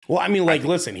Well, I mean, like,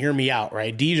 listen, hear me out,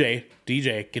 right? DJ,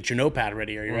 get your notepad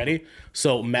ready. Are you ready?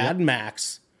 So Mad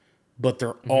Max, but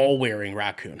they're all wearing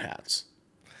raccoon hats.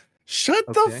 Shut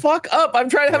the fuck up. I'm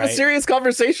trying to have a serious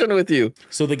conversation with you.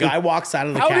 So the guy walks out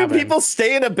of the cabin. How do people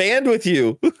stay in a band with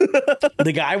you?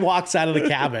 The guy walks out of the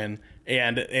cabin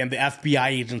and the FBI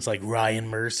agent's like, Ryan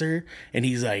Mercer? And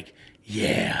he's like,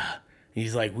 yeah. And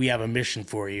he's like, we have a mission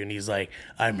for you. And he's like,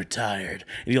 I'm retired.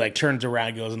 And he like turns around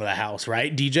and goes into the house,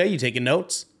 right? DJ, you taking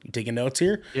notes? You taking notes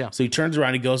here? Yeah. So he turns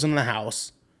around, he goes in the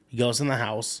house.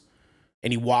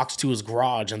 And he walks to his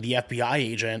garage and the FBI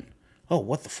agent, oh,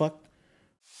 what the fuck?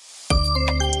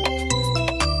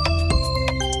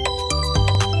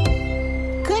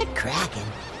 Good cracking.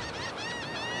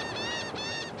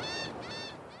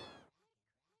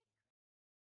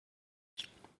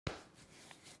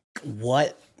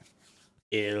 What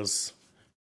is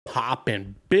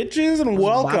poppin', bitches, and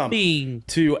welcome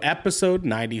to episode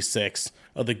 96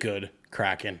 of the Good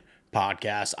Kraken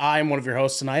podcast. I'm one of your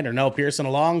hosts tonight, Ernell Pearson,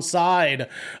 alongside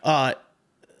which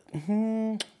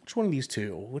one of these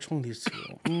two?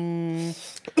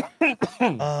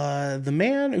 The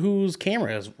man whose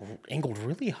camera is angled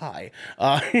really high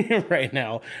right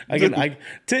now.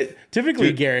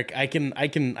 Typically, Garrick, I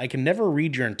can never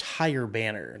read your entire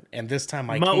banner, and this time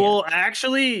I can't. Well,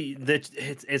 actually,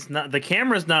 it's not, the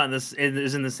camera's not in this. It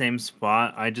is in the same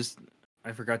spot. I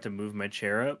forgot to move my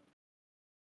chair up.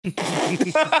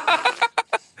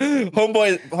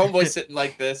 Homeboy sitting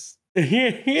like this.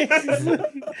 he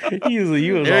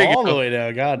was all the way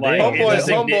down. God damn.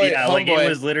 It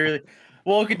was literally.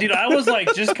 Well, dude, I was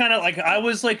like just kind of like I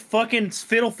was like fucking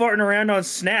fiddle farting around on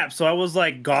Snap, so I was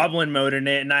like goblin mode in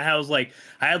it, and I had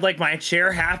like my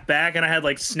chair half back, and I had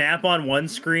like Snap on one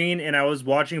screen, and I was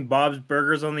watching Bob's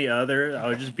Burgers on the other. I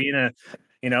was just being a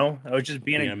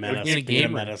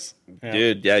menace. Yeah.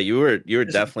 Dude, yeah, you were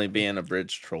definitely being a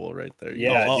bridge troll right there.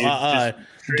 Yeah,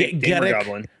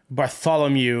 Garrick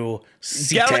Bartholomew.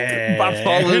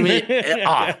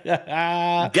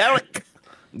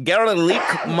 Garrick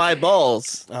leak my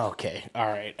balls. Okay, all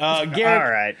right. Garrick,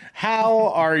 all right.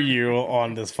 How are you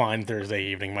on this fine Thursday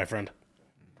evening, my friend?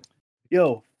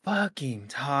 Yo, fucking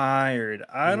tired.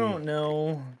 I don't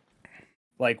know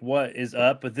like what is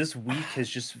up, but this week has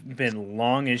just been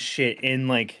long as shit, and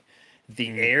like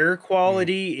the air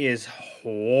quality is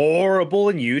horrible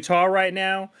in Utah right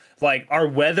now. Like our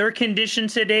weather condition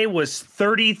today was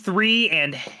 33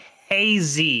 and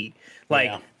hazy.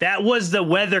 Like that was the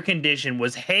weather condition,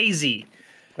 was hazy.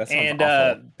 That sounds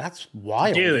awful. That's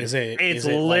wild, dude. It's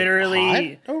literally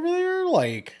like hot over there.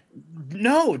 Like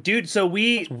no, dude. So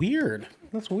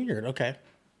That's weird. Okay.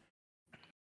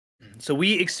 So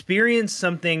we experienced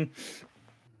something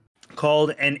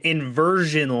called an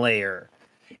inversion layer.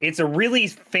 It's a really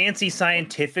fancy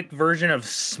scientific version of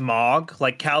smog,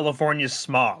 like California's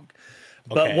smog.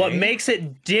 But what makes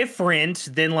it different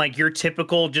than like your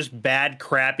typical just bad,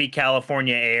 crappy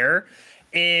California air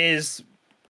is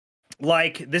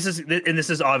like this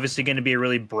is obviously going to be a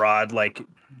really broad like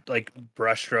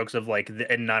brushstrokes of like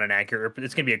and not an accurate.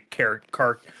 It's going to be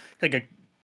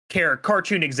a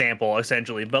cartoon example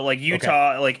essentially, but like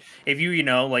Utah, like if you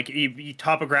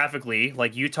topographically,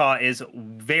 like Utah is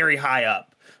very high up.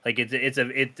 Like it's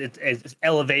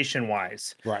elevation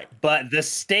wise, right? But the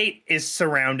state is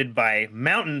surrounded by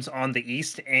mountains on the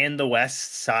east and the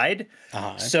west side.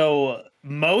 So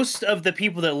most of the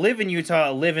people that live in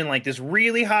Utah live in like this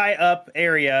really high up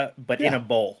area, but in a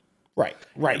bowl. Right.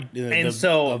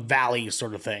 So a valley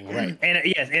sort of thing, right? And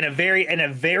yes, in a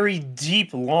very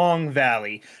deep, long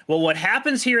valley. Well, what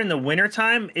happens here in the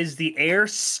wintertime is the air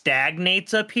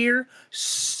stagnates up here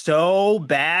so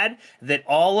bad that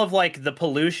all of like the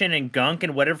pollution and gunk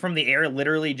and whatever from the air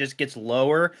literally just gets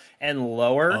lower and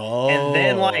lower. And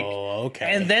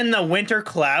then the winter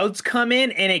clouds come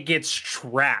in and it gets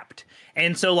trapped.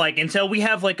 And so, like, until we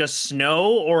have, like, a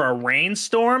snow or a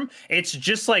rainstorm, it's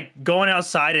just, like, going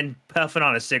outside and puffing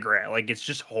on a cigarette. Like, it's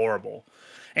just horrible.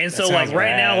 And so, like,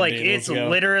 right now, like, dude, it's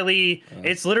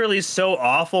literally so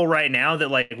awful right now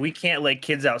that, like, we can't let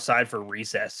kids outside for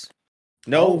recess.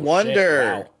 No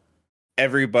wonder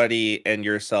everybody and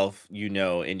yourself,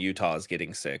 in Utah is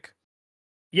getting sick.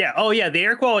 Yeah. Oh, yeah. The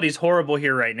air quality is horrible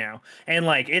here right now. And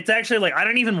like, it's actually like, I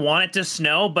don't even want it to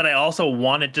snow, but I also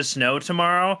want it to snow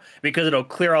tomorrow because it'll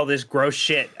clear all this gross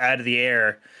shit out of the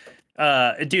air.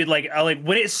 Dude, like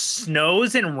when it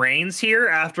snows and rains here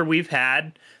after we've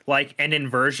had like an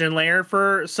inversion layer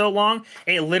for so long,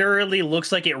 it literally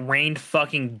looks like it rained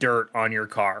fucking dirt on your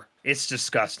car. It's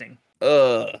disgusting.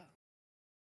 Sounds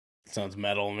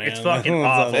metal, man. It's fucking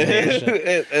awful.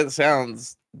 It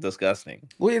sounds disgusting.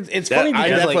 Well, it's funny because I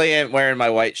definitely ain't wearing my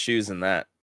white shoes in that.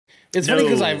 It's funny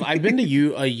because I've been to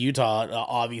Utah,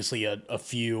 obviously a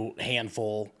few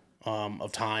handful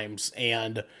of times,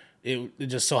 and it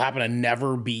just so happened to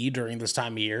never be during this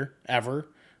time of year ever.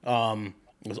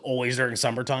 It was always during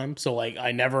summertime, so like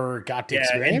I never got to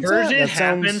experience inversion that.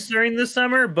 happens during the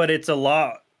summer, but it's a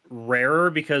lot rarer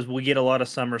because we get a lot of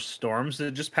summer storms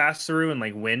that just pass through and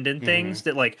like wind and things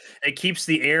that like it keeps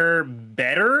the air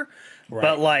better. Right.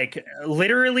 But like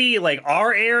literally, like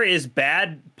our air is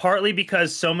bad partly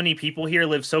because so many people here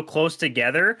live so close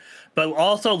together, but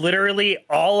also literally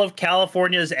all of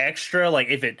California's extra. Like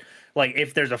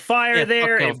if there's a fire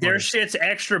there, if their shit's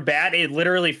extra bad, it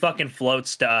literally fucking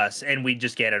floats to us, and we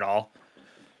just get it all.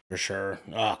 For sure.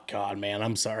 Oh God, man,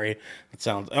 I'm sorry. It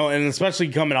sounds. Oh, and especially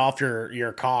coming off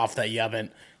your cough that you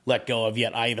haven't let go of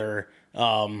yet either.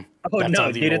 Oh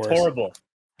no, dude, it's horrible.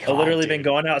 I've literally been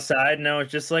going outside, and I was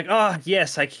just like, oh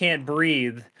yes, I can't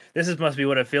breathe. Must be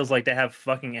what it feels like to have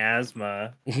fucking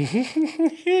asthma.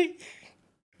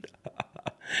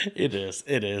 It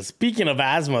is. Speaking of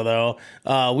asthma, though,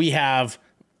 we have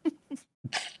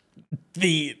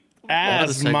the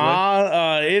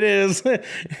asthma. It is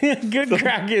good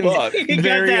cracking.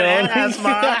 Very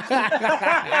asthma.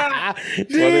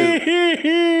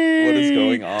 What is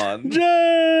going on?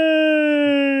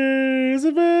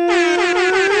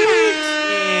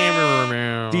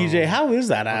 DJ, how is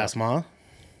that asthma?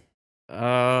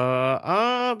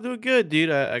 I'm doing good,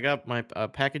 dude. I got my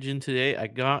package in today. I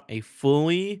got a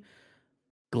fully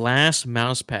glass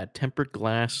mouse pad, tempered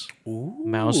glass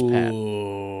mouse pad.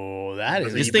 Ooh, that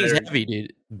is. This thing's heavy,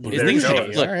 dude. This thing's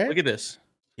heavy. Look, look at this.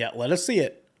 Yeah, let us see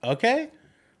it. Okay.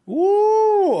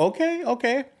 Ooh,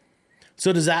 okay.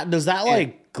 So does that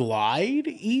like glide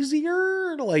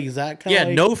easier? Like is that kind of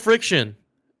no friction.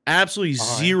 Absolutely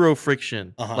zero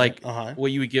friction.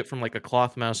 What you would get from like a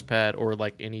cloth mouse pad or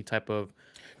like any type of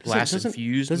glass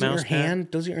infused mouse pad.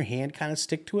 Doesn't your hand kind of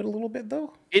stick to it a little bit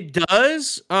though? It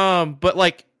does. But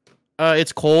like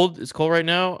it's cold. It's cold right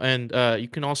now, and you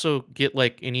can also get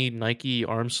like any Nike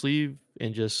arm sleeve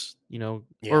and just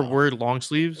or wear long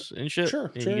sleeves and shit.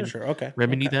 Sure. Okay.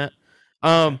 Remedy that.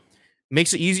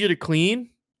 Makes it easier to clean.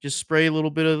 Just spray a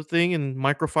little bit of the thing and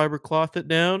microfiber cloth it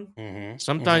down.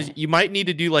 Sometimes you might need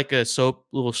to do like a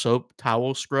little soap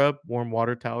towel scrub, warm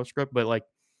water towel scrub, but like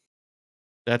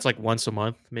that's like once a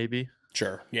month maybe.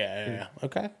 Sure. Yeah.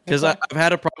 Okay. Because I've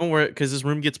had a problem because this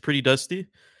room gets pretty dusty,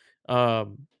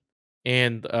 and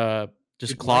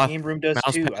just cloth. My game room does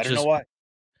mouse too. pads I don't know why.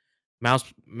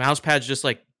 Mouse pads just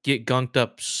like get gunked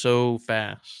up so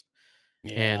fast.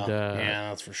 Yeah, and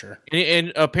that's for sure.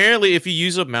 And apparently, if you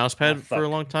use a mouse pad for a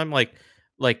long time, like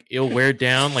it'll wear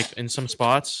down like in some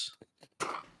spots.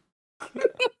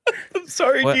 I'm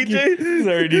sorry, DJ.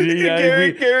 Sorry, DJ. Yeah,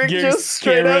 Garrick just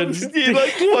straight up he like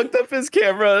fucked up his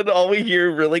camera, and all we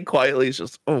hear really quietly is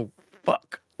just, "Oh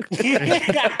fuck."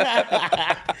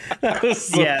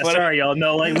 Sorry, y'all.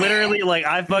 No, like literally, like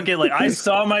I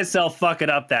saw myself fuck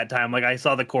it up that time. Like I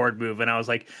saw the cord move, and I was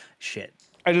like, "Shit."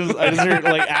 I just heard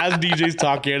like as DJ's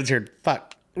talking, I just heard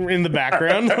 "fuck" in the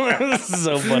background. This is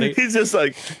so funny. He's just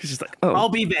like, oh, I'll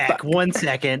be back. 1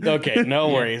 second. Okay, no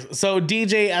worries. So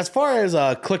DJ, as far as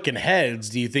clicking heads,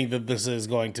 do you think that this is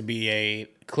going to be a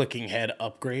clicking head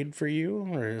upgrade for you,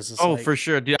 or is this? For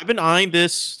sure, dude. I've been eyeing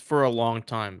this for a long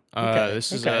time.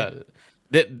 This is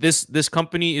this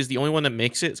company is the only one that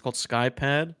makes it. It's called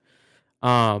SkyPad.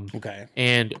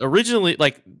 And originally,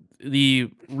 like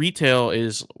the retail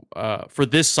is for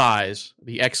this size,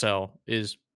 the XL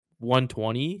is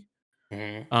 $120.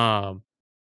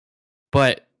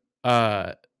 But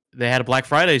they had a Black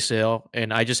Friday sale,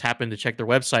 and I just happened to check their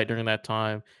website during that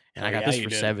time, and I got this for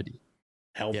 $70.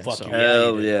 Hell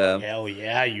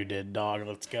yeah, you did, dog.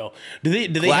 Let's go. Do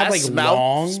they have like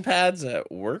long pads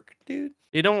at work, dude?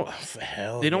 They don't.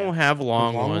 They don't have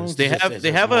long ones. They have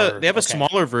a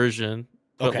smaller version,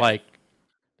 but like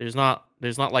there's not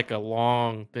like a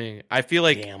long thing. I feel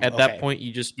like at that point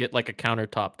you just get like a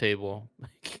countertop table.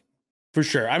 For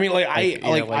sure. I mean,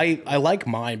 I like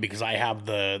mine because I have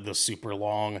the super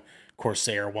long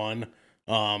Corsair one.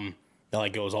 That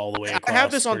like goes all the way across. I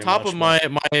have this on top of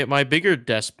my bigger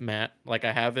desk mat. Like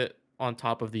I have it on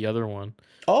top of the other one.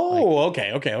 Oh,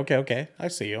 okay. I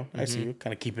see you.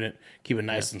 Kind of keep it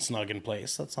nice and snug in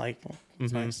place. That's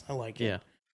that's nice. I like it. Yeah.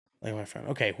 Like my friend.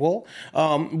 Okay. Well,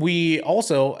 we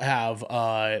also have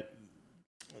the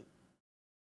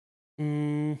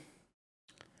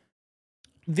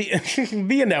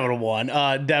the inevitable one,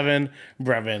 Devin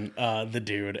Brevin, the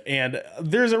dude. And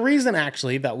there's a reason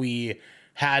actually that we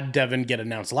had Devin get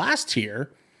announced last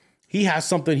year. He has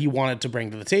something he wanted to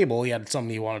bring to the table. He had something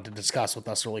he wanted to discuss with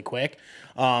us really quick.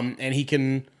 And he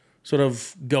can sort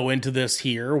of go into this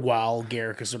here while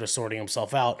Garrick is sort of sorting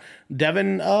himself out.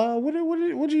 Devin,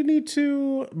 what do you need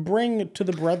to bring to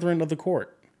the brethren of the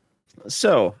court?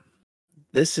 So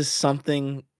this is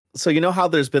something. So you know how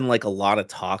there's been like a lot of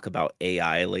talk about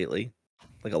AI lately,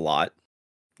 like a lot.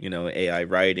 AI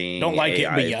writing. Don't like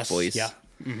AI it, but yes, voice. yeah.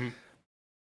 Mm-hmm.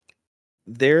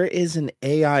 There is an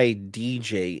AI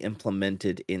DJ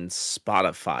implemented in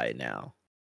Spotify now.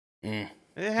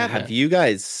 Have you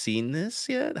guys seen this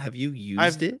yet? Have you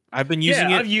used it? I've been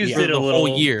using it. I've used for it a the little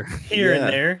whole year, here and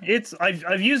there.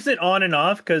 I've used it on and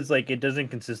off because like it doesn't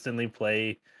consistently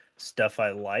play stuff I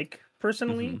like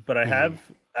personally, but I have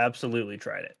absolutely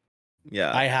tried it.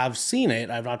 Yeah, I have seen it.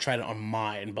 I've not tried it on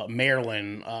mine, but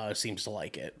Marilyn seems to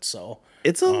like it. So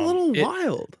it's a little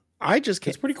wild. I just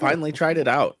finally tried it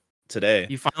out today.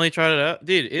 You finally tried it out,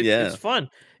 dude. It's fun.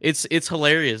 It's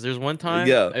hilarious. There's one time,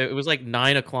 it was like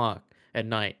 9:00 at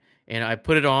night, and I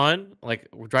put it on. Like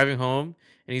we're driving home,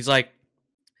 and he's like,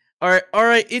 all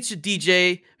right, it's a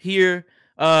DJ here.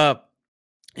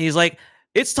 He's like,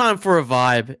 it's time for a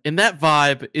vibe, and that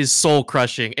vibe is soul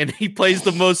crushing. And he plays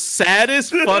the most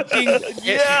saddest fucking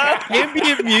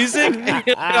ambient music. And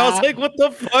I was like, what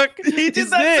the fuck? He did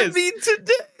that to me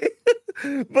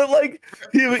today. But like,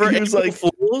 he was like,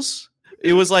 Fools.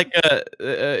 It was like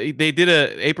they did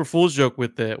a April Fool's joke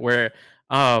with it, where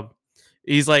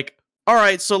he's like, all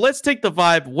right, so let's take the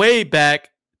vibe way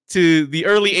back to the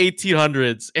early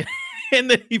 1800s, and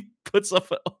then he puts up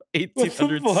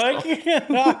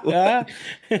 1800s.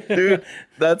 Dude,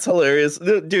 that's hilarious.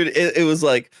 Dude, it was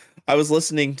like I was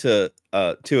listening to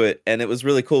it, and it was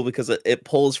really cool because it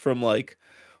pulls from like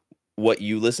what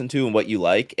you listen to and what you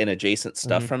like and adjacent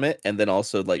stuff from it, and then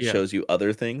also like shows you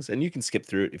other things, and you can skip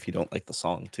through it if you don't like the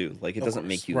song too. Like it doesn't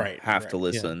make you have to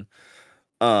listen.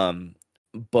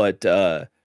 But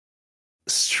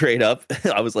straight up,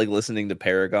 I was like listening to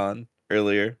Paragon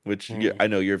earlier, which I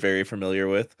know you're very familiar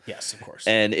with. Yes, of course.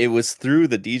 And it was through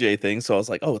the DJ thing, so I was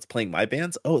like, oh, it's playing my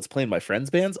bands. Oh, it's playing my friends'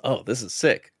 bands. Oh, this is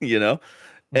sick,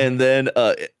 And then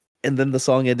the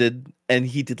song ended, and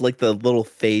he did like the little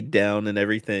fade down and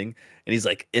everything, and he's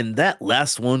like, and that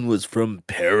last one was from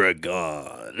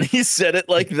Paragon. He said it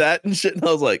like that and shit, and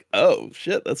I was like, oh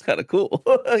shit, that's kind of cool.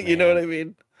 You know what I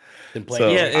mean?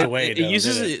 It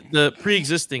uses the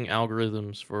pre-existing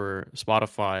algorithms for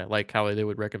Spotify, like how they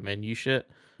would recommend you shit.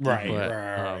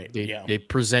 Right. They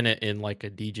present it in like a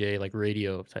DJ, like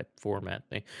radio type format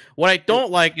thing. What I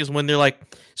don't like is when they're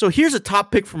like, so here's a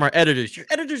top pick from our editors. Your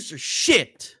editors are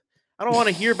shit. I don't want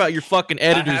to hear about your fucking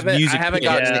editors' music. I haven't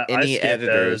gotten any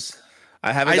editors.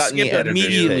 I haven't gotten any editors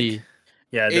immediately.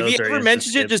 Yeah, if he ever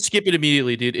mentions it, just skip it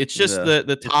immediately, dude. It's just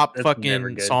the top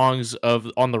fucking songs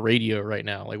on the radio right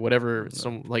now, like whatever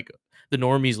some like the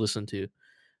normies listen to.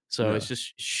 So it's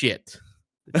just shit.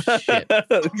 Shit.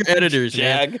 Editors,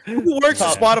 man. Who works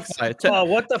at Spotify? Oh,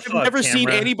 what the fuck? I've never seen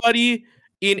anybody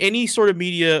in any sort of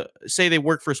media say they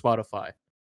work for Spotify.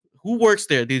 Who works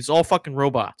there? Dude, it's all fucking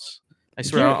robots. I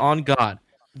swear on God.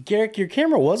 Garrick, your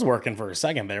camera was working for a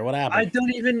second there. What happened? I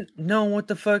don't even know what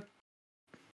the fuck.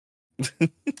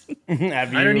 I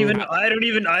don't even know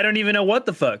what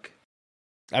the fuck.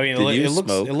 I mean,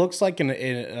 it looks like a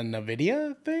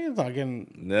NVIDIA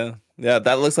thing. Yeah,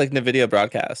 that looks like NVIDIA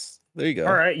broadcasts. There you go.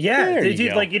 All right, yeah,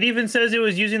 dude, like it even says it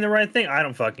was using the right thing. I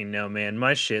don't fucking know, man.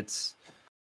 My shit's.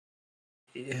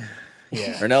 Yeah.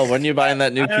 Ernell, when are you buying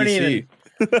that new PC?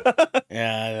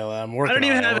 I'm working. I don't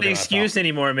even have an excuse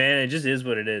anymore, man. It just is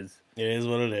what it is. It is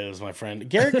what it is, my friend.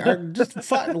 Garrick, just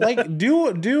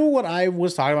do what I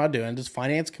was talking about doing. Just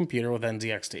finance computer with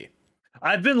NZXT.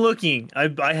 I've been looking.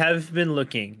 I have been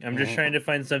looking. I'm just trying to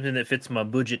find something that fits my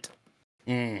budget.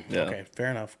 Okay,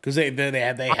 fair enough. Because they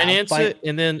finance it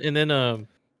and then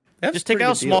just take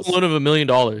out a small loan of $1 million.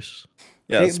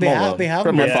 Yeah, they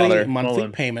have monthly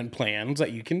payment plans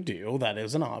that you can do. That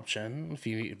is an option if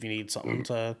you need something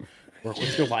to work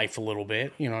with your life a little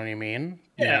bit. You know what I mean?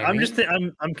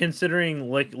 I'm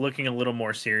considering looking a little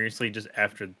more seriously just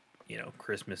after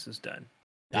Christmas is done.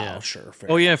 Yeah, sure.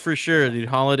 For sure, dude.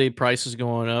 Holiday prices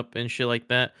going up and shit like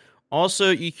that. Also,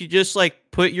 you could just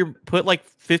put like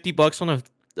 $50 on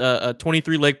a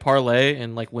 23 leg parlay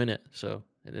and win it. So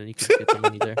and then you can get the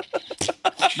money there.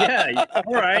 Yeah,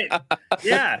 all right.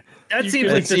 Yeah, that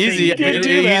seems like easy. You can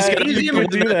do that. Easy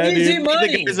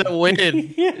money. Is a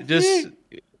win. Just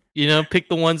pick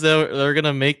the ones that are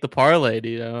gonna make the parlay.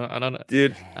 Dude, I don't know.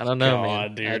 Dude, I don't know,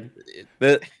 man. Dude.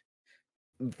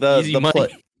 Easy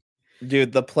money.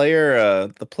 Dude, the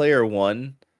player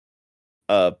one,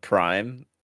 Prime,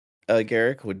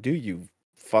 Garrick would do you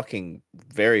fucking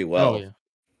very well. Oh, yeah.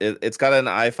 It's got an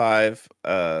i5,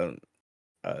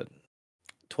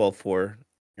 12.4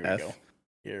 Here we go.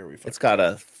 Here we. It's got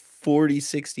a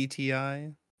 4060 Ti.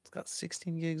 It's got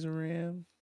 16 gigs of RAM.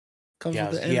 Comes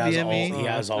with the NVMe. He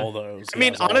has all those. I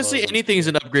mean, honestly, anything is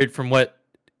an upgrade from what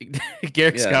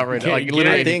Garrick's got right now. Like,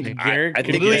 I think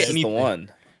this is the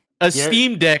one. A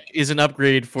Steam Deck is an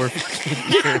upgrade for. Dude,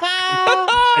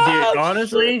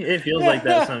 honestly, it feels like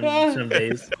that some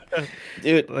days.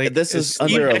 Dude, like, this is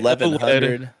under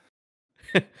 1100.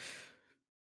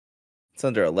 It's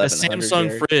under 1100. A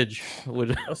Samsung fridge would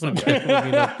be an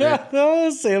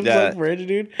Samsung fridge,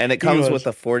 dude. And it comes with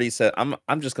a 47.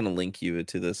 I'm just gonna link you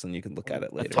to this, and you can look at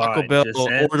it later. Taco Bell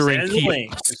ordering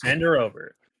key. Send her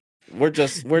over. We're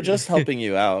just helping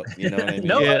you out. You know what I mean?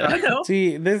 No, I know.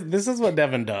 See, this is what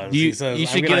Devin does. You, he says, you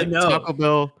should get a Taco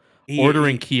Bell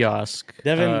ordering kiosk.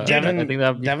 Devin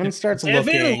starts looking.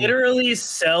 Devin literally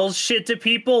sells shit to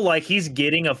people like he's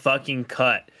getting a fucking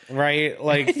cut. Right,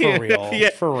 like for real,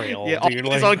 for real, dude.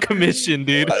 He's on commission,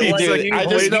 dude. I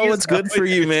just know what's good for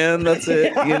you, man. That's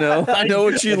it. You know, I know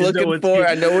what you're looking for.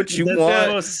 I know what you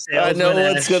want. I know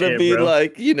what's gonna be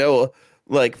like. You know,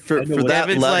 like for that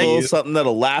level, something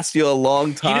that'll last you a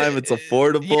long time. It's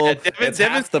affordable. It's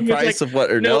half the price of what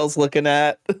Ernell's looking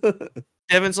at.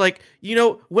 Devin's like, you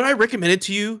know, would I recommend it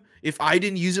to you if I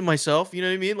didn't use it myself? You know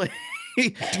what I mean? Like.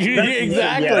 Exactly,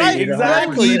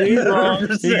 dude.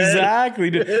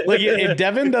 Like if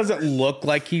Devin doesn't look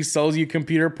like he sells you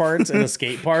computer parts in a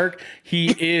skate park,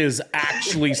 he is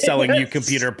actually selling you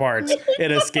computer parts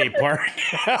in a skate park.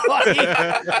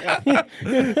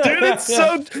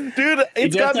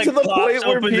 It's gotten to the point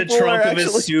where open the trunk of his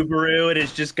Subaru and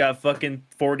it's just got fucking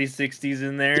 4060s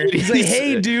in there. He's like,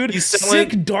 hey, dude,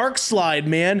 sick dark slide,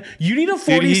 man. You need a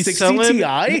 4060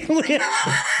 Ti?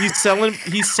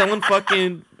 He's selling fucking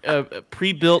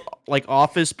pre-built like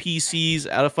office PCs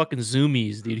out of fucking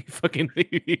Zoomies, dude.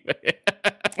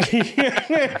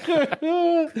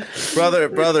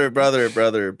 Brother.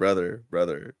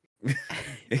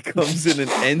 It comes in an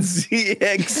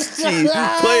NZXT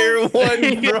Player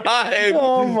One Drive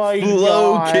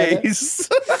flow case. It's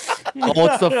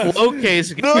the flow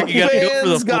case. The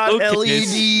fans got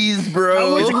LEDs, case.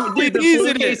 bro. The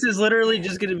flow case is literally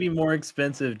just going to be more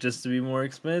expensive, just to be more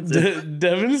expensive.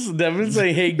 Devin's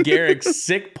saying, "Hey, Garrick,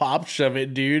 sick pop shove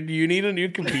it, dude. You need a new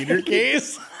computer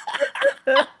case."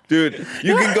 Dude,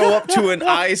 you can go up to an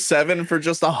i7 for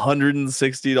just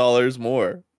 $160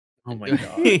 more. Oh my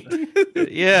god!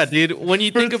 Yeah, dude. When you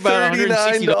think about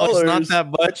 $160, it's not that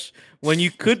much. When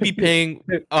you could be paying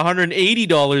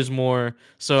 $180 more.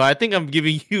 So I think I'm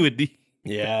giving you a D.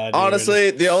 Yeah. Dude.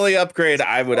 Honestly, the only upgrade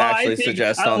I would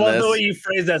suggest on this. I love the way you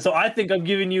phrase that. So I think I'm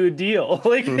giving you a deal.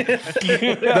 Like, no.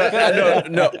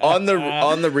 On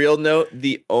the real note,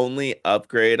 the only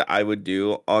upgrade I would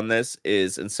do on this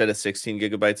is instead of 16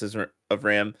 gigabytes of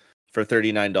RAM. For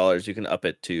 $39, you can up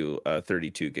it to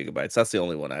 32 gigabytes. That's the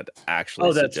only one I'd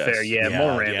actually suggest. That's fair. Yeah,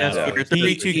 more RAM. Yeah.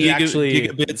 32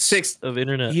 gigabits of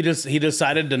internet. He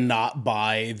decided to not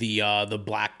buy the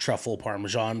black truffle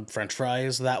Parmesan French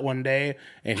fries that one day,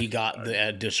 and he got the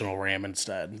additional RAM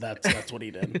instead. That's what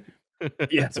he did.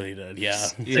 Yeah, that's what he did. Yeah.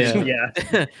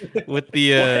 With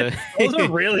the those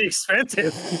are really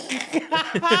expensive.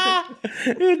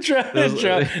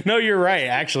 No, you're right.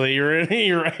 Actually,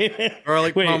 you're right.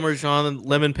 Garlic Parmesan and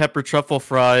lemon pepper truffle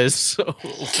fries.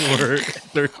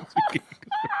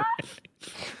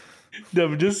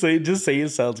 No, just say it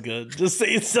sounds good. Just say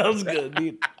it sounds good,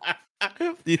 dude.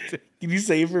 Can you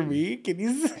say it for me? Can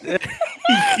you?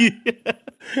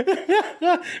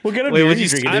 What kind of beer are you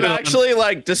drinking? I'm actually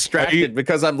like distracted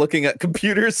because I'm looking at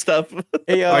computer stuff.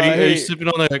 Hey, are you sipping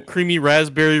on a creamy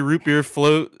raspberry root beer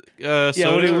float?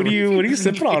 Soda? What are you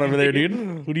sipping on over there,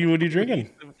 dude? What are you drinking?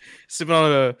 Sipping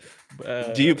on a.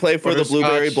 Do you play for the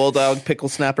Blueberry Bulldog Pickle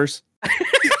Snappers?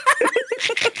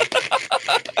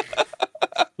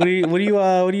 What are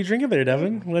you drinking there,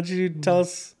 Devin? Why don't you tell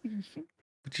us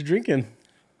what you drinking?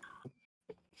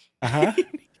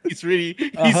 He's really.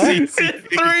 He's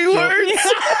 3 words.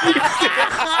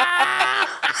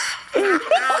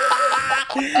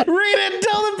 Read it.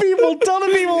 Tell the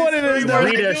people what it is.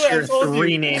 Read us your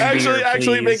 3 name.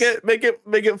 Actually, make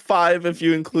it 5 if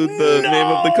you include the name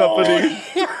of the company.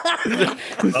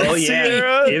 Oh yeah,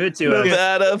 Sierra, give it to us.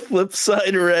 Nevada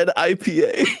Flipside Red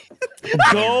IPA.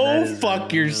 Go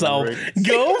fuck yourself.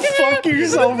 Go fuck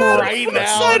yourself right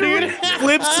now, dude.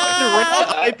 Flipside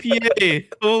Red IPA.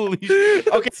 Holy shit.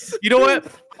 Okay, you know what?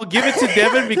 I'll give it to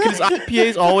Devin because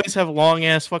IPAs always have long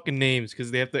ass fucking names because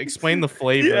they have to explain the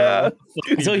flavor. Yeah.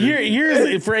 So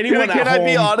here's for anyone Can at I home.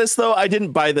 be honest though? I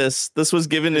didn't buy this. This was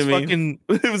given to me.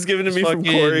 It was given to me from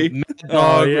Corey.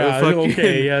 Oh yeah,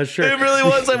 okay, yeah, sure. It really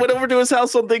was. I went over to his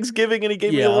house on Thanksgiving and he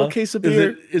gave me a little case of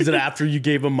beer. Is it after you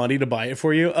gave him money to buy it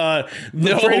for you? No,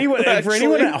 for anyone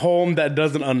actually. at home that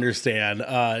doesn't understand,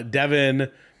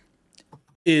 Devin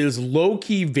is low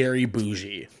key very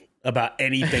bougie about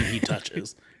anything he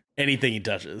touches. Anything he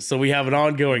touches. So we have an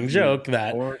ongoing joke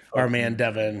that our man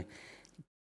Devin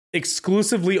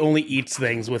exclusively only eats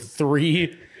things with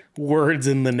 3 words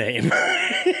in the name.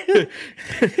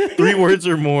 3 words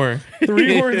or more.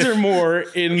 3 words or more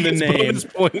in the name. Bonus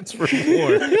points for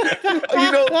more.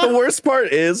 The worst part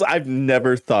is I've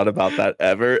never thought about that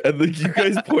ever. And then you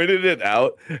guys pointed it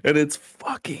out and it's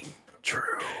fucking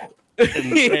true.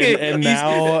 And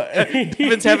now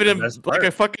Devin's having a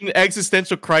fucking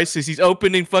existential crisis. He's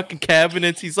opening fucking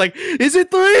cabinets. He's like, "Is it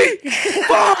 3?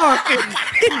 Fuck!"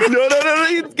 No.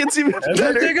 It gets even better.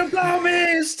 Everything about me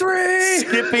is 3.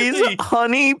 Skippy's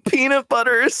honey peanut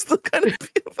butter is the kind of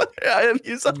peanut butter I have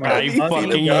used. I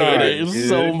fucking hate it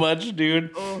so much,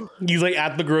 dude. He's like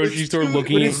at the grocery store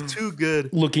looking at too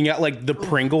good. Looking at like the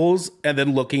Pringles and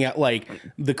then looking at like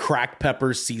the cracked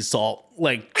pepper sea salt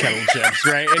like kettle chips,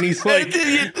 right? And he's like,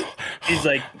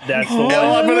 that's the one.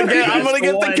 I'm gonna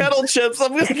get the kettle chips.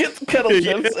 I'm gonna get the kettle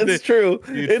chips. It's true.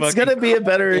 It's gonna be a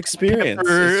better experience.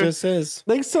 It just is.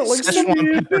 Like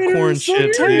Szechuan peppercorn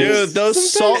chips, dude.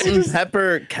 Those salt and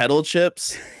pepper kettle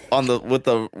chips on the with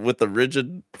the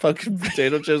rigid fucking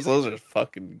potato chips. Those are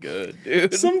fucking good,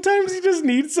 dude. Sometimes you just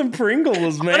need some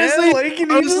Pringles, man. Honestly,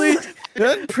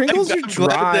 Pringles are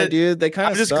dry, dude. They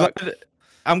kind of suck.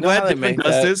 I'm glad Devin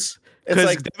does this. Because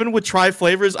like Devin would try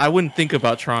flavors I wouldn't think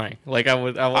about trying. Like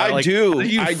I do.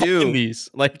 These.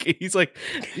 Like he's like,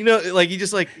 like he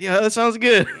just like, yeah, that sounds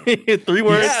good. 3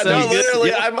 words. Yeah, no,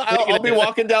 literally. I'll be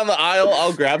walking down the aisle.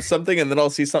 I'll grab something and then I'll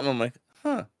see something. I'm like,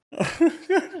 huh. All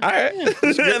right,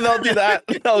 and I'll do that.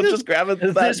 I'll just grab it.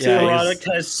 This product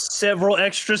has several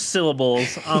extra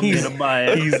syllables. I'm gonna buy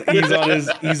it. He's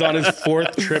on his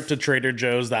 4th trip to Trader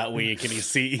Joe's that week, and he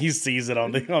sees it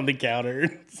on the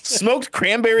counter. Smoked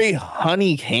cranberry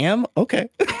honey ham. Okay.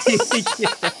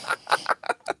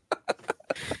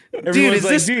 Dude, is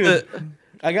like, this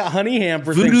I got honey ham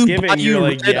for Thanksgiving. You're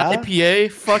like, yeah,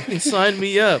 IPA. Fucking sign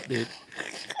me up, dude.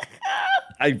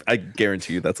 I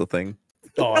guarantee you that's a thing.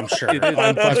 Oh, I'm sure.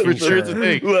 I'm fucking sure it's a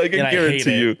thing. Like, I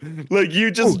guarantee you. Like,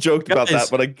 you just joked about that,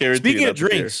 but I guarantee you. Speaking of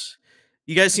drinks,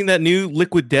 you guys seen that new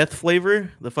Liquid Death flavor?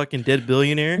 The fucking Dead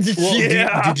Billionaire?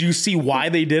 Well, did you see why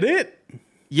they did it?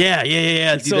 Yeah.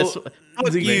 Dude, so,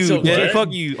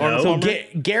 fuck you. No. So,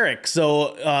 Garrick,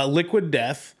 Liquid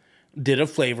Death did a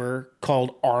flavor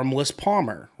called Armless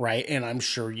Palmer, right? And I'm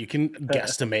sure you can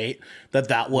guesstimate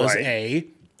that was a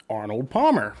Arnold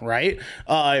Palmer, right?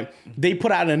 They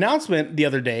put out an announcement the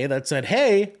other day that said,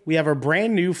 hey, we have a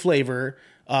brand new flavor,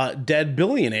 Dead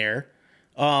Billionaire.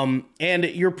 And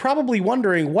you're probably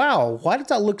wondering, wow, why does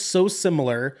that look so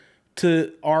similar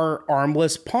to our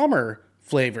Armless Palmer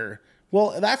flavor?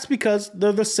 Well, that's because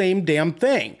they're the same damn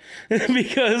thing.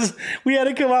 Because we had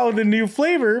to come out with a new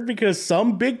flavor because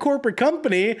some big corporate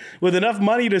company with enough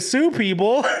money to sue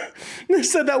people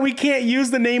said that we can't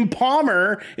use the name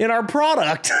Palmer in our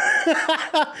product.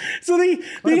 So they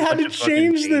had to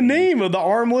change the name of the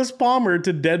Armless Palmer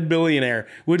to Dead Billionaire,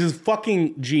 which is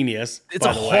fucking genius. It's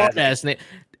a hard ass name.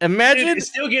 Imagine it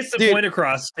still gets the point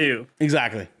across too.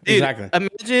 Exactly. Dude,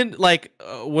 imagine like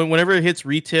whenever it hits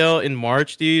retail in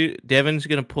March, dude, Devin's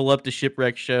gonna pull up the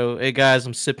Shipwreck show. Hey guys,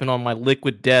 I'm sipping on my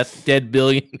Liquid Death Dead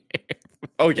Billionaire.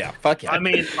 Oh yeah, fuck yeah. I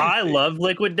mean, I love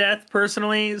Liquid Death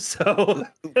personally, so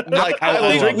like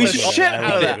I drink the shit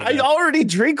out of that. I already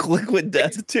drink Liquid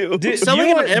Death too. Dude, selling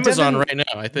it on Amazon right now.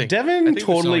 I think Devin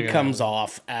totally comes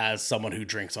off as someone who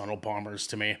drinks Arnold Palmers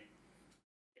to me.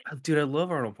 Dude, I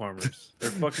love Arnold Palmers.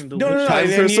 They're fucking delicious. No. Time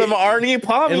for some Arnie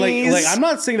Palmies. Like, I'm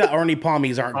not saying that Arnie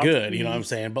Palmies aren't good, you know what I'm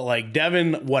saying? But like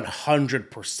Devin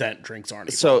 100% drinks Arnie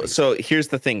Palmies. So here's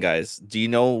the thing, guys. Do you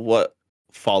know what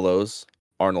follows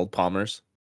Arnold Palmers?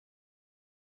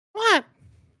 What?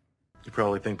 You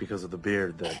probably think because of the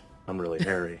beard that I'm really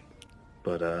hairy.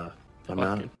 But I'm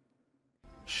not.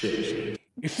 Shit.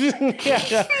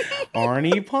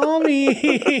 Arnie Palmy.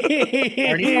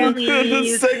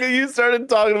 The second you started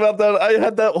talking about that, I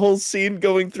had that whole scene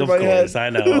going through my head. I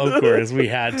know, of course, we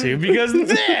had to, because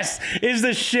this is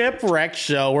the Shipwreck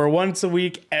Show, where once a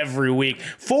week, every week,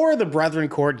 4 of the Brethren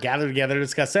Court gather together to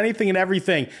discuss anything and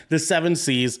everything the Seven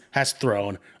Seas has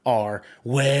thrown our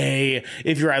way.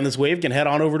 If you're on this wave, you can head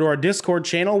on over to our Discord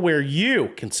channel where you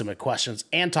can submit questions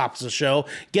and topics of the show,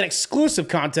 get exclusive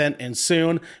content, and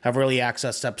soon have early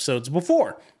access to episodes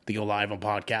before they go live on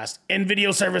podcast and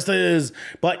video services.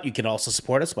 But you can also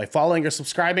support us by following or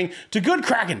subscribing to Good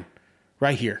Kraken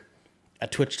right here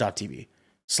at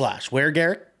twitch.tv/where,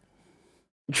 Garrett?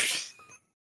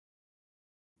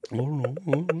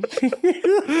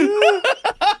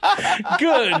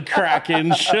 Good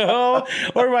Kraken Show,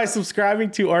 or by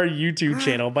subscribing to our YouTube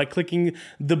channel by clicking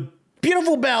the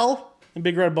beautiful bell and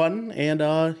big red button and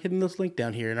hitting this link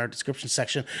down here in our description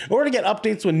section, or to get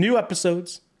updates when new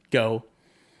episodes go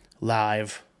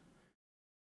live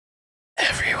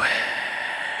everywhere.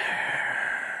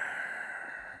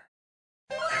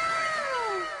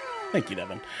 Thank you,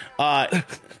 Devin.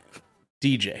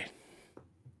 DJ.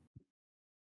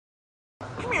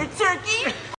 Come here,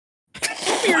 turkey.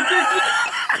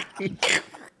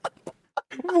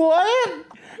 What?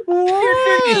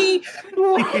 What?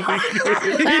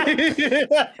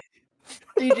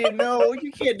 DJ, no,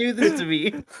 you can't do this to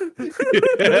me. Fucking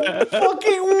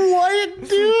what,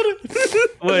 dude?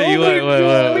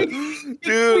 Wait.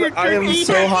 Dude, I am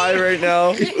so high right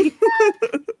now.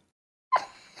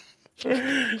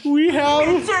 We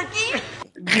have Turkey.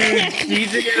 Dude,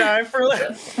 DJ and I for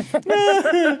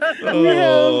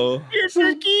Oh.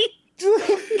 turkey.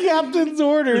 Captain's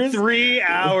orders. 3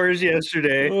 hours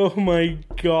yesterday. Oh my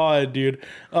god, dude.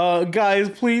 Guys,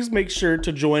 please make sure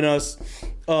to join us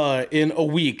in a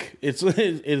week. It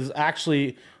is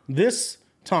actually this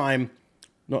time.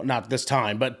 No, not this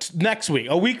time, but next week,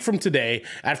 a week from today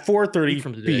at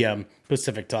 4:30 p.m.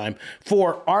 Pacific time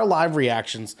for our live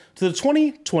reactions to the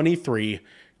 2023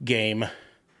 Game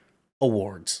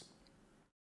Awards.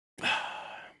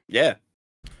 Yeah.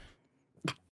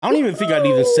 I don't even think I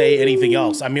need to say anything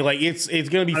else. I mean, like it's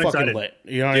gonna be I'm fucking excited. lit.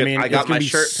 You know what Dude, I mean? I got It's gonna my be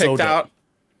shirt so picked dope. out.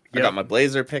 I Yep. got my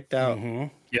blazer picked out.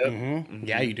 Yep.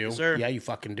 Yeah, you do. sir. Yeah, you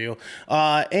fucking do.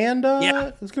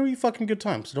 It's gonna be fucking good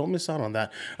time. So don't miss out on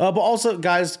that. But also,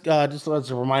 guys, just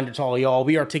as a reminder to all y'all,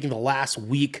 we are taking the last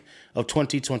week of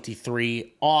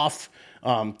 2023 off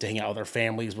to hang out with our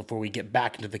families before we get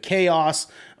back into the chaos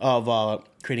of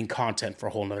creating content for a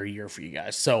whole nother year for you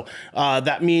guys. So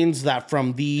that means that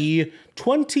from the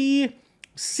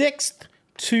 26th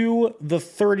to the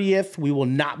 30th, we will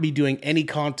not be doing any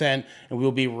content, and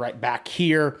we'll be right back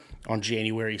here on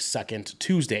January 2nd,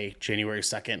 Tuesday, January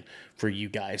 2nd, for you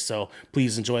guys. So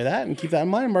please enjoy that and keep that in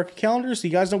mind and mark your calendar so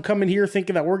you guys don't come in here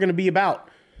thinking that we're going to be about,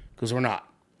 because we're not.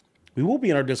 We will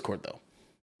be in our Discord, though.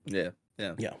 Yeah.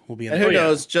 Yeah, we'll be in And there. who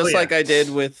knows? Just yeah. like I did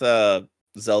with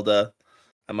Zelda,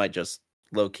 I might just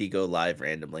low key go live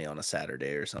randomly on a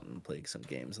Saturday or something, play some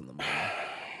games in the morning.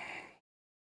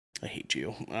 I hate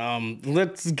you.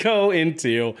 Let's go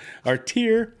into our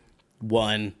tier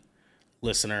 1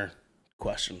 listener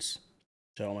questions.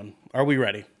 Gentlemen, are we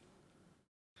ready?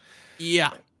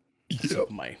 Yeah, Sip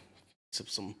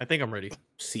some I think I'm ready.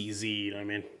 CZ, you know what I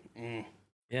mean?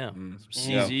 Yeah, Yeah.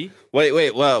 CZ.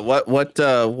 Wait. What?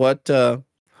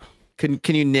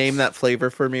 Can you name that flavor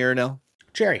for me, Ernell?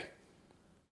 Cherry.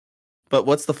 But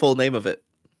what's the full name of it?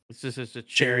 It's just a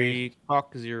cherry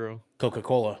Coke Zero.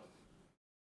 Coca-Cola.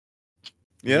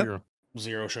 Yeah. Zero.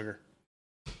 0 sugar.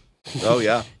 Oh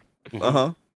yeah.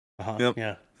 Mhm. Uh-huh. Yep.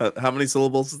 Yeah. How many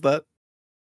syllables is that?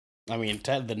 I mean,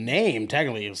 the name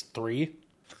technically is 3.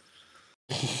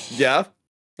 Yeah.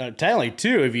 Technically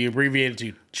 2 if you abbreviate it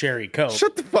to Cherry Coke.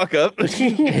 Shut the fuck up.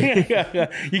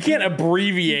 You can't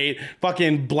abbreviate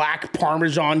fucking black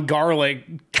Parmesan garlic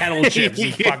kettle chips,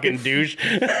 you fucking douche.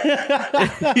 Come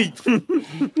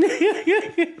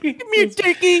here,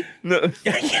 turkey. No. Come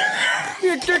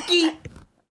here, turkey.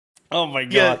 Oh my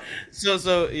god. Yeah.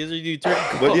 So you do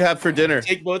turkey. What do you have for dinner?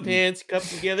 Take both hands, cup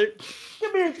together.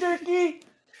 Come here, turkey.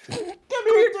 Come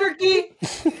here, turkey.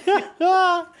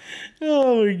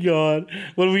 Oh my god.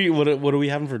 What are we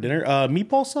having for dinner?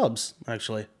 Meatball subs,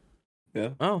 actually.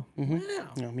 Yeah. Oh, Yeah,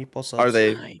 meatball subs.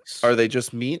 Are they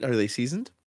just meat? Are they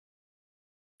seasoned?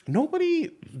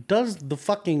 Nobody does the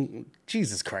fucking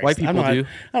Jesus Christ. White people do.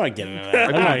 I'm not getting into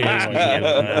that. I'm not getting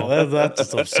into that. That's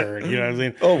just absurd. You know what I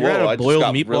mean? Oh, You ever had a I just boiled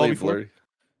got meatball really before? blurry.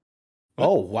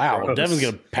 Oh wow. Gross. Devin's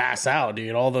gonna pass out,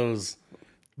 dude. All those.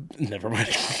 Never mind.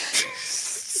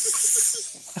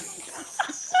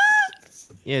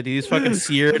 yeah, dude, these fucking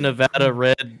Sierra Nevada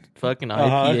red fucking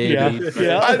IPA. Yeah. dude.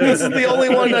 Yeah. This is the only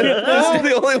one. This is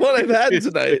the only one I've had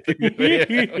tonight.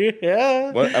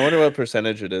 Yeah. What, I wonder what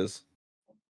percentage it is.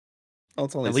 Oh,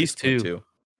 it's only At least 6.2.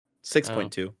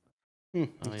 6.2. Oh,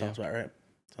 Sounds about right.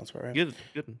 Sounds about right. Good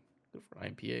for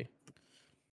IPA.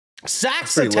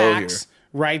 Sax Pretty low attacks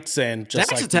writes in just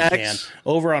That's like you can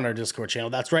over on our Discord channel.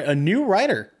 That's right, a new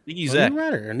writer. Thank you, Zach. New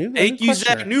writer. Thank you,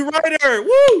 Zach. New writer.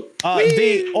 Woo!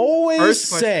 They always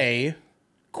say,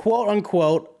 quote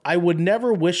unquote, I would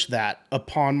never wish that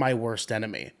upon my worst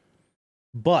enemy.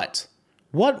 But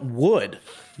what would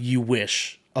you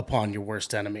wish upon your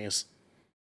worst enemies?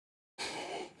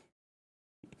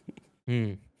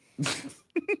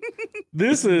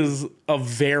 This is a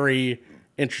very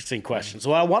interesting question. So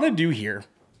what I want to do here,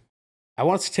 I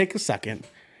want us to take a second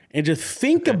and just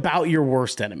think about your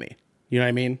worst enemy. You know what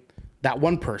I mean? That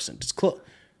one person. Just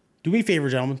do me a favor,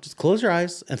 gentlemen. Just close your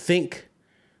eyes and think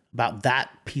about that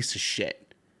piece of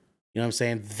shit. You know what I'm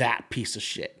saying? That piece of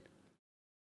shit.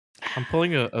 I'm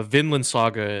pulling a Vinland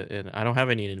Saga, and I don't have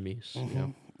any enemies. Mm-hmm. You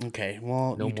know? Okay,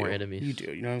 well, no more enemies. You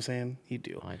do. You know what I'm saying? You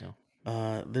do. I know.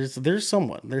 There's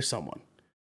someone. There's someone.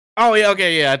 Oh yeah.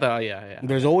 Okay. Yeah. I thought. Yeah.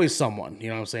 There's always someone. You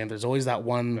know what I'm saying? There's always that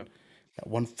one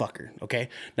fucker. Okay.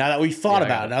 Now that we thought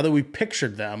about it, now that we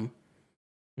pictured them,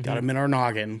 got him in our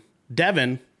noggin.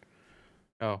 Devin.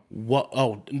 Oh. What?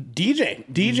 Oh,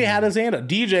 DJ had his hand up.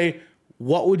 DJ,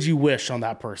 what would you wish on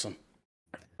that person?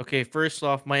 Okay. First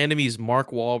off, my enemy is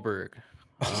Mark Wahlberg.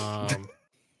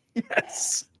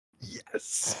 Yes.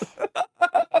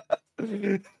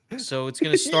 So it's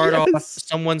gonna start off.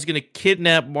 Someone's gonna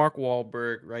kidnap Mark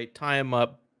Wahlberg, right? Tie him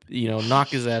up, knock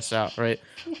his ass out, right?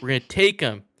 We're gonna take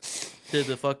him to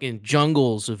the fucking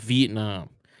jungles of Vietnam.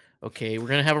 Okay, we're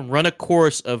gonna have him run a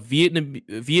course of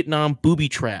Vietnam booby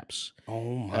traps.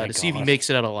 Oh my to see if he makes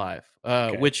it out alive.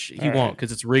 Which he won't,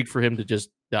 because it's rigged for him to just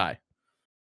die.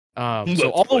 So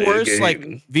all the worst, like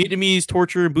Vietnamese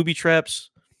torture and booby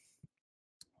traps.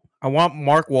 I want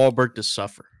Mark Wahlberg to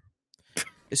suffer.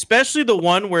 Especially the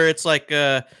one where it's like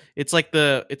the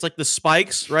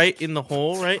spikes right in the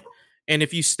hole, right? And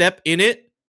if you step in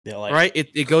it, right,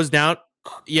 it goes down.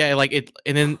 Yeah, like it,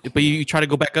 and then but you try to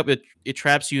go back up, it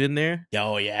traps you in there.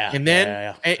 Oh yeah. And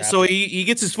then so he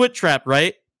gets his foot trapped,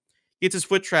 right? Gets his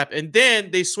foot trapped, and then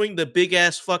they swing the big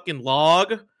ass fucking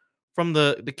log from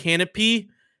the canopy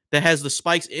that has the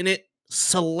spikes in it,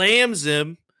 slams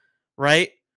him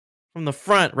right from the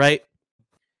front, right?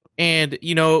 And,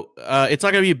 it's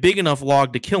not going to be a big enough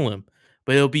log to kill him,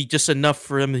 but it'll be just enough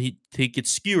for him to get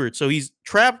skewered. So he's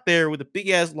trapped there with a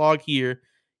big-ass log here.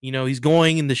 He's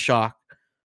going into shock,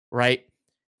 right?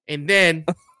 And then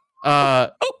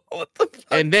what the fuck?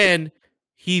 And then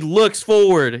he looks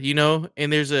forward,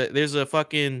 and there's a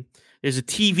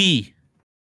TV,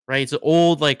 right? It's an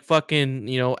old, like, fucking,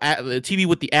 the TV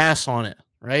with the ass on it,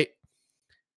 right?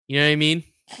 You know what I mean?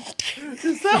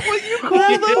 Is that what you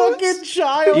call the fucking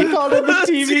child called it the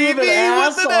TV with an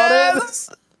ass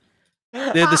on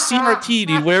it? The CRT,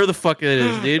 dude. Whatever the fuck it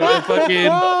is, dude.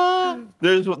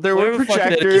 There were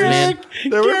projectors. Man.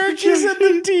 There were projectors in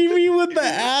the TV with the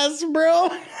ass, bro.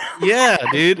 Yeah,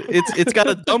 dude. It's got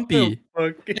a dumpy.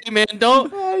 Hey man,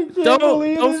 don't fucking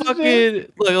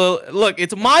look.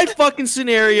 It's my fucking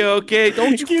scenario, okay?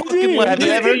 Don't you fucking let me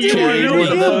ever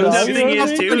The thing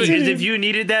is, too, is if you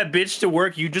needed that bitch to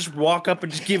work, you just walk up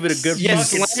and just give it a good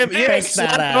slap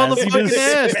it on the fucking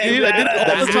ass, dude. I did it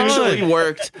all the time. That actually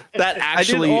worked. That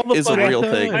actually is a real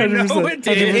thing. I know it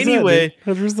did. Anyway,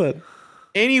 100%.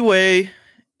 Anyway,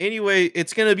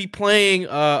 it's gonna be playing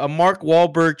a Mark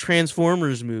Wahlberg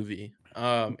Transformers movie,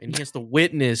 and he has to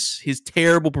witness his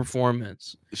terrible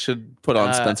performance. Should put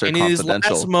on Spencer and Confidential. In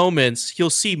his last moments, he'll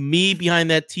see me behind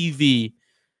that TV.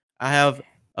 I have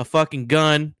a fucking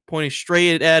gun pointing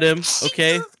straight at him.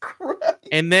 Okay,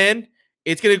 and then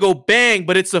it's gonna go bang,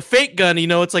 but it's a fake gun.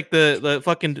 It's like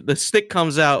the stick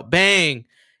comes out, bang,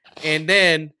 and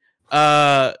then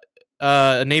a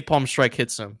napalm strike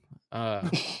hits him.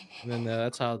 And then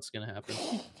that's how it's gonna happen.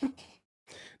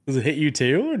 Does it hit you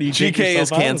too? Or do you GK is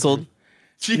canceled.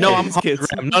 No, I'm a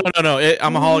hologram. No.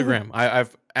 I'm a hologram.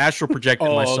 I've astral projected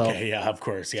myself. Okay, yeah, of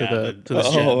course, yeah. To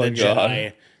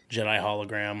the Jedi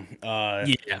hologram.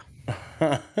 Yeah.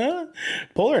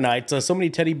 Polar Knights. So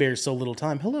many teddy bears, so little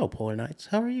time. Hello, Polar Knights.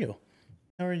 How are you?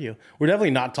 We're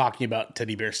definitely not talking about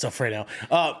teddy bear stuff right now.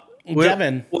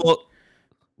 Devin. Well,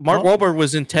 Mark Wahlberg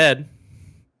was in Ted.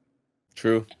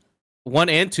 True. 1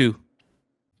 and 2.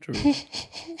 True.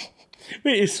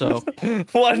 Wait, so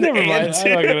never mind. I'm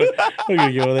not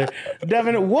gonna go there.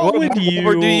 Devin, what did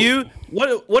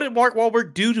Mark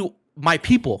Wahlberg do to my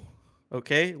people?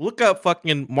 Okay, look up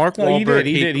fucking Mark Wahlberg.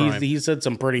 He did. He said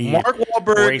some pretty. Mark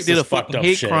Wahlberg did a fucking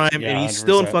hate crime, and he's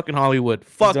still in fucking Hollywood.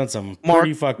 Fuck, he's done some Mark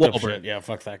pretty fucked Wahlberg. up shit. Yeah,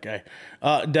 fuck that guy.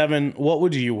 Devin, what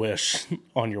would you wish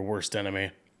on your worst enemy?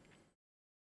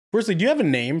 Firstly, do you have a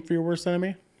name for your worst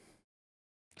enemy?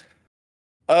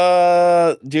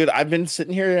 Dude, I've been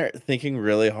sitting here thinking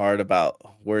really hard about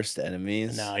worst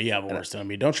enemies. No, you have a worst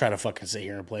enemy. Don't try to fucking sit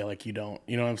here and play like you don't.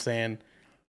 You know what I'm saying?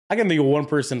 I can think of one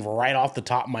person right off the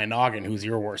top of my noggin who's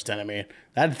your worst enemy.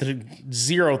 That's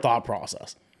zero thought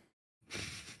process.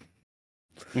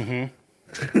 The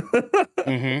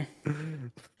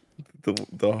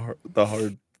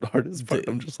hardest part.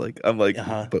 I'm like,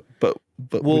 but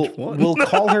we'll, which one? We'll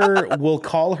call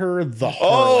her the harlot.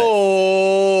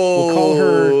 Oh, we'll call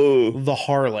her the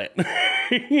harlot.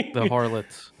 The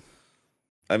harlot.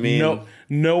 I mean,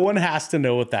 no one has to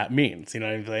know what that means. You know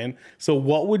what I'm saying? So,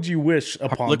 what would you wish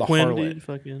upon the harlot? Dude,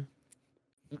 fucking...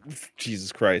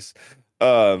 Jesus Christ.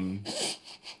 I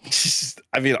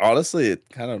mean, honestly, it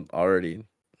kind of already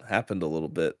happened a little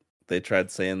bit. They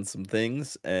tried saying some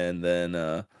things, and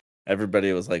then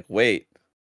everybody was like, "Wait,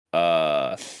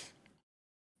 no."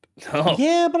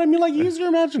 Yeah, but I mean, like, use your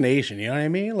imagination. You know what I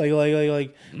mean? Like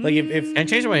if Can I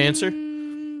change my answer?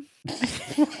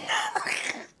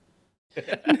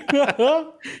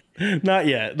 Not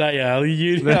yet. I'll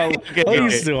use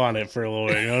still on it for a little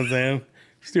bit. You know what I'm saying?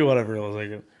 Just do whatever for a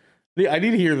second. I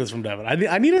need to hear this from Devin.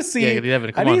 I need to see. Yeah,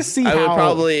 Devin, I need to see. I would how...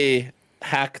 probably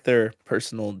hack their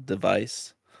personal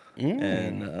device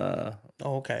and.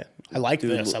 Okay, I like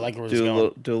this. I like where it's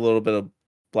going. Do a little bit of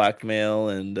blackmail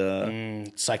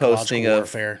and psychological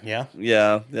warfare. Yeah.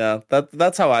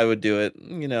 That's how I would do it.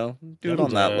 You know, do it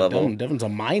on that level. Devin's a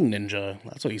mind ninja.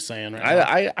 That's what he's saying.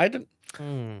 Right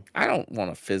I don't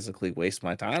want to physically waste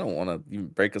my time. I don't want to even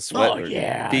break a sweat or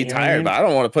be tired, but I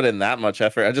don't want to put in that much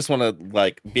effort. I just want to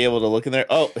like be able to look in there.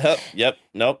 Oh, yep,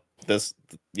 nope. This,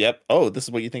 yep. Oh, this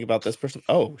is what you think about this person.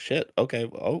 Oh shit. Okay.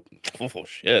 Oh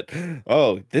shit.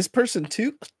 Oh, this person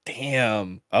too.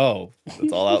 Damn. Oh,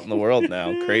 it's all out in the world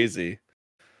now. Crazy.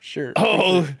 Sure.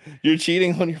 Oh, you're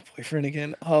cheating on your boyfriend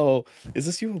again. Oh, is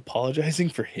this you apologizing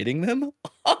for hitting them?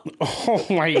 Oh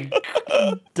my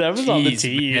God. Devin's on the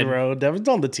tee, man. Bro. Devin's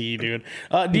on the tee, dude.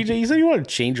 DJ, you said you want to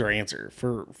change your answer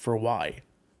for why?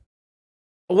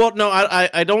 Well, no,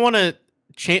 I don't want to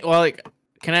change. Well, like,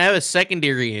 can I have a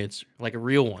secondary answer, like a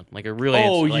real one, like a real answer?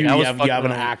 Oh, like, you have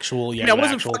an actual. I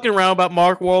wasn't fucking around about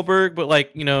Mark Wahlberg, but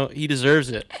like, you know, he deserves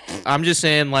it. I'm just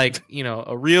saying, like, you know,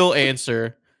 a real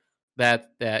answer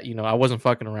that you know I wasn't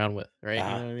fucking around with, right? You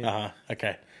know what I mean?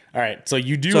 Okay. All right. So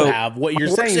you do have what you're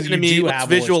saying. Is you do have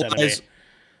visualize. Worst enemy.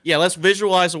 Yeah, let's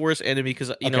visualize the worst enemy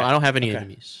because you know I don't have any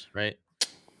enemies, right?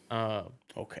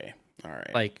 Okay. All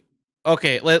right. Like,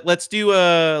 okay, let's do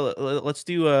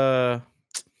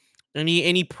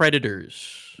any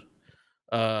predators.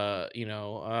 You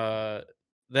know,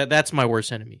 that's my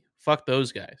worst enemy. Fuck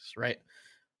those guys, right?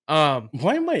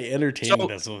 Why am I entertaining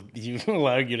this with you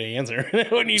allowing you to answer?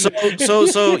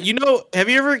 So you know,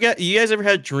 you guys ever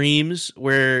had dreams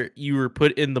where you were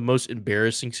put in the most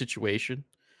embarrassing situation,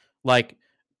 like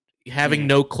having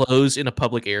no clothes in a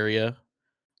public area,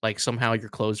 like somehow your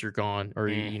clothes are gone, or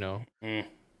you know,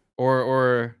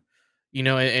 or you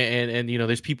know, and you know,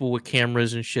 there's people with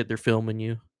cameras and shit, they're filming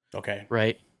you, okay,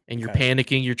 right, and you're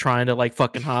panicking, you're trying to like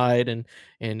fucking hide, and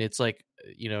it's like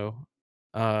you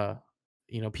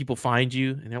know, people find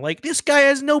you and they're like, this guy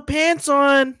has no pants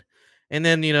on. And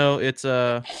then, you know, it's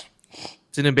an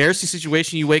embarrassing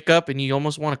situation. You wake up and you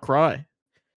almost want to cry.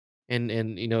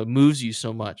 And you know, it moves you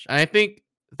so much. And I think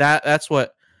that's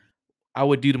what I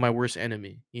would do to my worst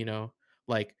enemy, you know,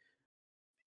 like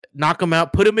knock him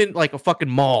out, put him in like a fucking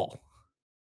mall.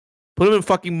 Put him in a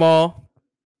fucking mall,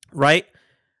 right?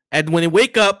 And when they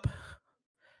wake up,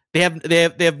 their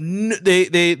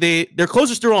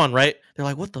clothes are still on, right? They're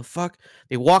like, what the fuck?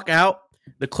 They walk out.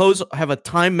 The clothes have a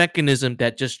time mechanism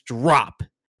that just drop.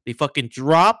 They fucking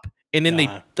drop, and then they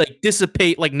like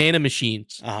dissipate like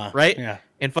nanomachines, right? Yeah.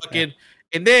 And fucking,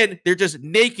 and then they're just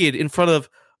naked in front of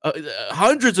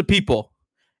hundreds of people,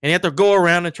 and they have to go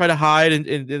around and try to hide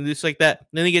and just like that. And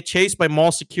then they get chased by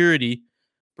mall security,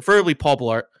 preferably Paul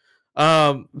Blart,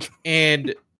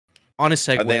 and on a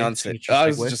Segway. Are they on signature? I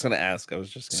was just gonna ask.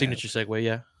 Signature Segway,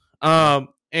 yeah.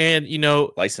 And you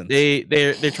know, license.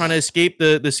 They're trying to escape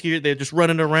the security. They're just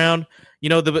running around. You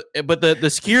know, but the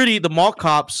security, the mall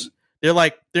cops, they're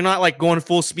not like going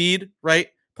full speed, right?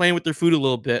 Playing with their food a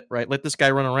little bit, right? Let this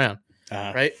guy run around,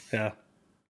 right? Yeah.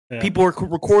 People are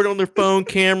recording on their phone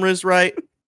cameras, right?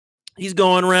 He's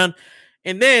going around,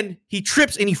 and then he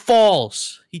trips and he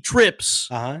falls. He trips.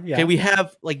 Yeah. Okay, we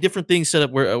have like different things set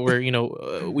up where you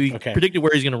know we predicted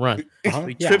where he's gonna run. So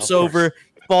he trips over,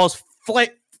 falls,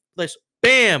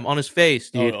 bam, on his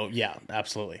face, dude. Oh, yeah,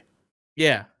 absolutely.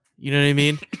 Yeah, you know what I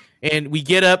mean? And we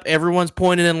get up, everyone's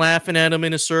pointing and laughing at him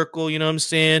in a circle, you know what I'm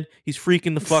saying? He's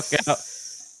freaking the fuck out.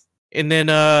 And then,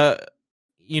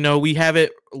 we have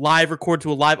it live recorded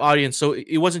to a live audience. So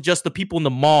it wasn't just the people in the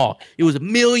mall. It was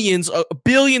millions,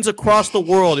 billions across the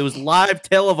world. It was live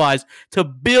televised to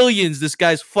billions. This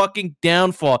guy's fucking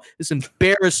downfall, this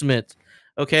embarrassment.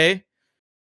 Okay.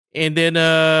 And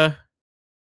then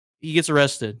he gets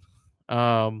arrested.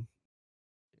 And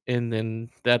then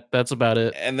that's about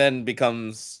it. And then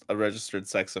becomes a registered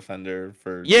sex offender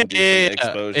for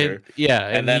exposure.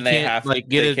 And then they have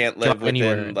they can't live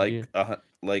within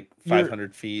like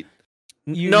 500 feet.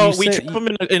 We trap him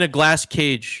in a glass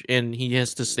cage, and he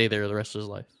has to stay there the rest of his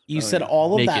life. You said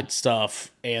all of that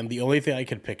stuff, and the only thing I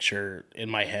could picture in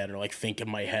my head, or like think in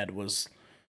my head, was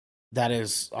that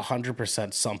is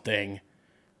 100% something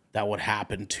that would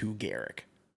happen to Garrick.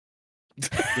 You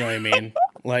know what I mean?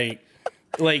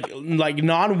 Like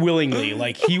non-willingly,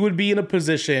 like he would be in a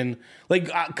position,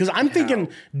 like, because I'm thinking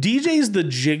DJ's the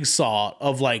Jigsaw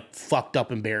of like fucked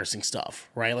up, embarrassing stuff,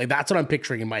 right? Like that's what I'm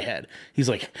picturing in my head. He's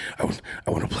like, I want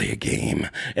to play a game,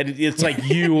 and it's like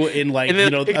you in like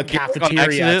a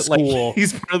cafeteria at school. Like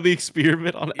he's part of the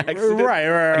experiment on accident, right.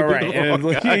 And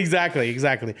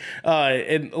exactly.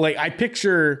 And like I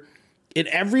picture in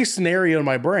every scenario in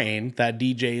my brain that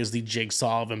DJ is the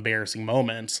Jigsaw of embarrassing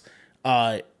moments.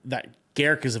 That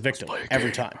Garrick is a victim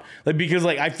every time, like because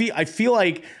like I feel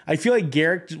like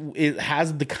Garrick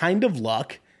has the kind of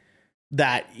luck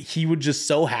that he would just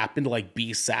so happen to like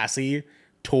be sassy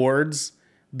towards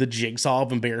the Jigsaw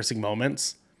of embarrassing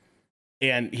moments,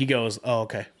 and he goes, "Oh,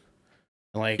 okay,"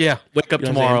 and like wake up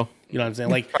tomorrow. You know what I'm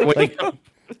saying?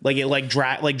 Like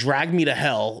drag me to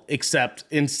hell, except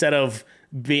instead of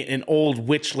being an old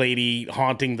witch lady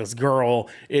haunting this girl,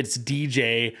 it's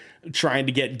DJ trying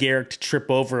to get Garrick to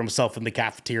trip over himself in the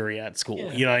cafeteria at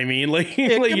school. You know what I mean? Like,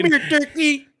 come here,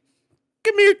 turkey.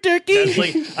 Come here,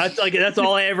 turkey. That's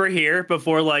all I ever hear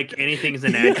before like anything's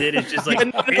enacted. It's just like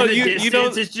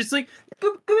it's just like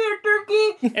come here,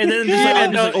 turkey. And then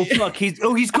I'm just like, oh fuck, he's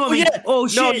coming. Oh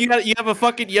shit. No, you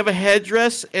have a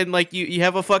headdress and like you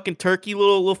have a fucking turkey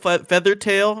little feather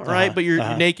tail, right? But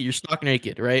you're naked. You're stock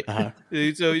naked, right? So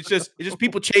it's just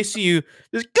people chasing you.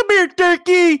 Just come here,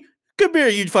 turkey. Come here.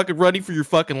 You fucking running for your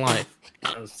fucking life.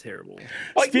 That was terrible.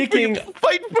 Fighting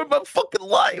for my fucking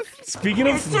life. Speaking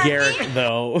of Garrick,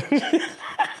 though,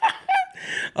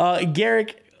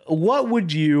 Garrick, what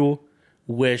would you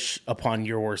wish upon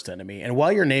your worst enemy? And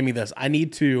while you're naming this, I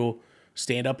need to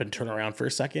stand up and turn around for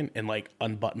a second and like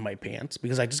unbutton my pants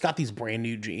because I just got these brand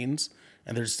new jeans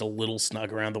and they're just a little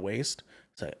snug around the waist.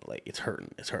 So like it's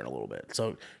hurting a little bit.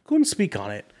 So go and speak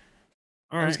on it.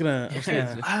 All right.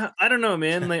 I don't know,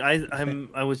 man. Like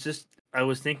I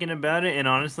was thinking about it, and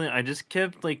honestly, I just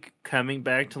kept like coming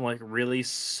back to like really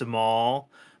small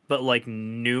but like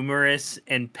numerous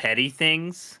and petty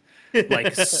things,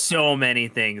 like so many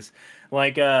things,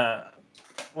 like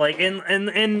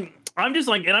I'm just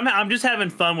like, and I'm just having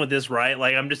fun with this, right?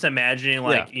 Like I'm just imagining,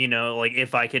 like like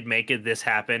if I could make this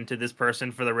happen to this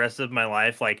person for the rest of my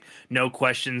life, like no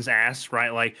questions asked,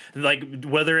 right? Like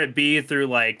whether it be through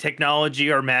like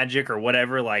technology or magic or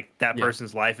whatever, like that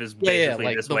person's life is basically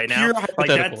like this way now. Like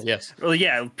that's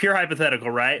pure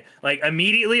hypothetical, right? Like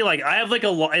immediately, like I have like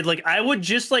I would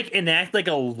just like enact like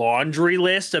a laundry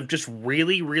list of just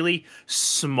really, really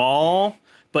small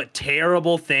but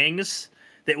terrible things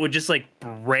that would just like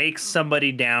break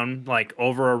somebody down like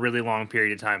over a really long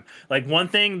period of time. Like one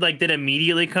thing like that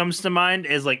immediately comes to mind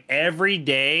is like every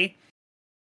day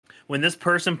when this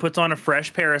person puts on a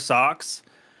fresh pair of socks,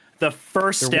 the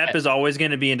first step is always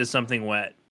going to be into something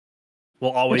wet.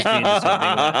 Will always be into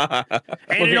something wet.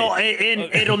 And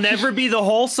it'll never be the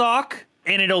whole sock,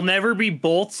 and it'll never be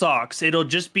both socks. It'll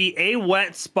just be a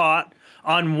wet spot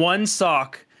on one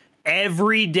sock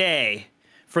every day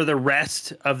for the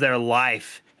rest of their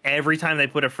life, every time they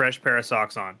put a fresh pair of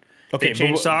socks on. Okay, they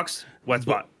change socks, wet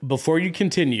spot. Before you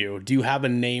continue, do you have a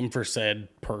name for said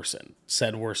person,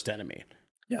 said worst enemy?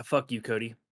 Yeah, fuck you,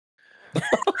 Cody. Oh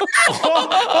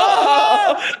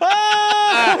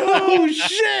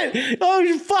shit!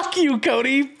 Oh, fuck you,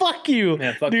 Cody. Fuck you,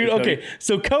 yeah, fuck dude. You, Cody. Okay,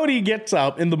 so Cody gets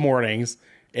up in the mornings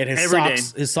and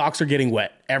his socks are getting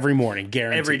wet every morning,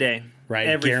 guaranteed. Every day, right?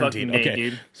 Every guaranteed. Fucking day, okay,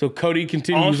 dude. So Cody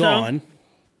continues on.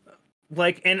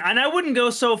 Like, and I wouldn't go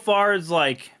so far as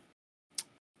like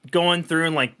going through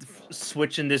and like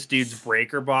switching this dude's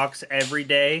breaker box every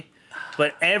day.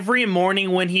 But every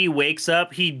morning when he wakes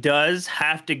up, he does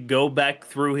have to go back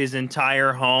through his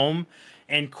entire home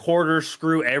and quarter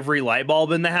screw every light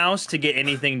bulb in the house to get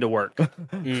anything to work.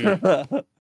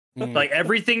 Like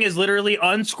everything is literally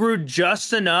unscrewed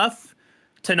just enough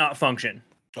to not function.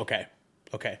 Okay.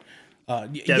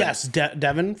 Yes,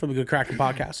 Devin from the Good Kraken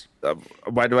podcast.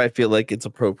 Why do I feel like it's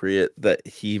appropriate that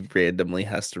he randomly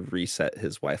has to reset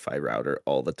his Wi-Fi router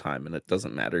all the time, and it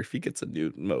doesn't matter if he gets a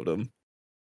new modem?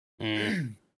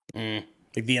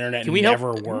 Like the internet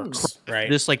never works, right?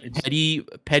 This like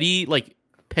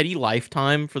petty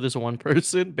lifetime for this one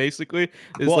person, basically.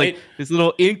 It's this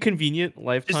little inconvenient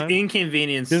lifetime. Just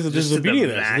inconvenience. There's the beauty of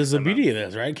this. There's the beauty of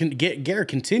this, right? Garrett,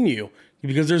 continue,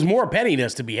 because there's more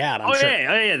pettiness to be had. I'm sure.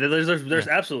 Yeah. There's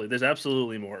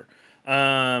absolutely more.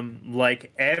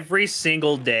 Like every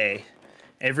single day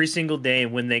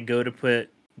when they go to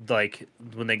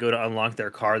unlock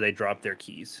their car, they drop their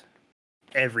keys.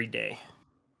 Every day.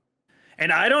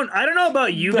 And I don't know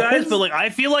about you guys, but like I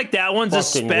feel like that one's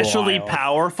especially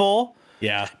powerful.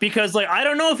 Yeah. Because like I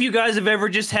don't know if you guys have ever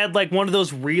just had like one of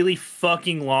those really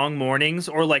fucking long mornings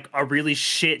or like a really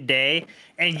shit day,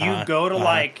 and you go to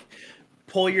like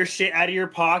pull your shit out of your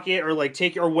pocket or like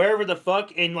take or wherever the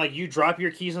fuck, and like you drop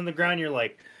your keys on the ground, you're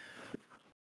like,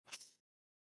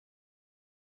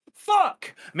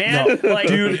 fuck, man. No, like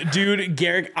dude,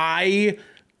 Garrett, I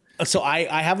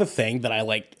have a thing that I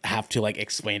like have to like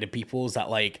explain to people, is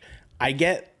that like I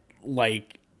get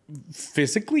like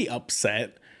physically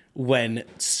upset when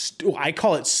I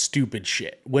call it stupid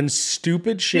shit. When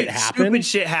stupid shit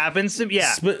happens.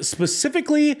 Yeah.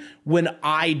 Specifically when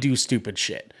I do stupid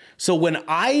shit. So when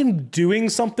I'm doing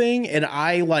something and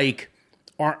I'm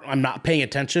not paying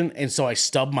attention, and so I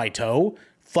stub my toe,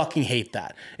 fucking hate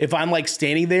that. If I'm like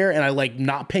standing there and I like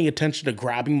not paying attention to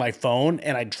grabbing my phone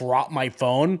and I drop my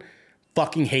phone,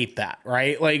 fucking hate that,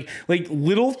 right? Like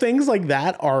little things like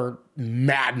that are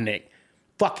maddening.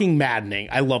 Fucking maddening.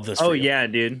 I love this. Oh yeah,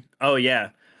 dude. Oh yeah.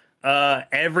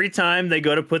 Every time they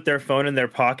go to put their phone in their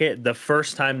pocket, the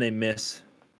first time they miss.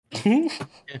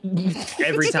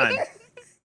 Every time.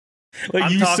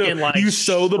 Like you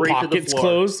sew the pockets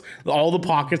closed. All the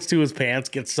pockets to his pants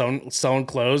get sewn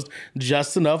closed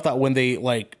just enough that when they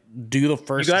like do the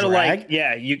first you gotta drag,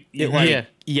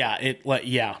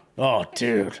 Oh,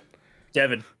 dude,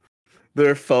 Devin.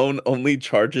 Their phone only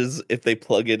charges if they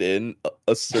plug it in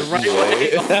a certain way.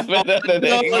 Yeah,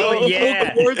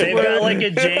 they've got like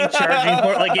a jank charging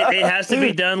port. Like it has to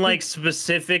be done like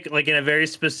specific, like in a very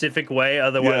specific way.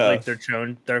 Otherwise,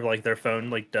 like their phone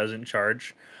like doesn't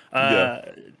charge.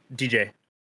 DJ.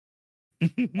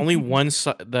 Only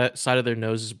that side of their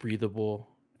nose is breathable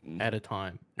at a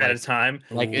time. At a time.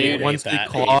 Like once they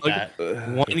clog,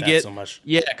 one get so much.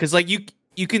 Yeah, because like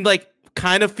you can like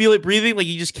kind of feel it breathing. Like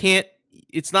you just can't.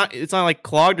 It's not like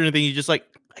clogged or anything. You just like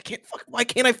why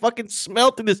can't I fucking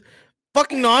smell through this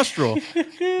fucking nostril?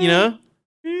 You know?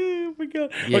 Oh my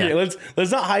god. Yeah. Okay,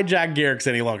 let's not hijack Garrick's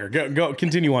any longer. Go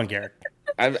continue on, Garrick.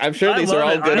 I'm sure these are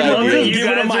all good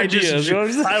ideas.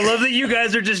 I love that you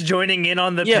guys are just joining in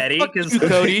on the petty. Fuck you,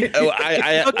 Cody.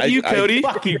 Fuck you, Cody.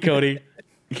 Fuck you, Cody.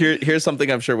 Here's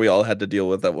something I'm sure we all had to deal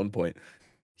with at one point.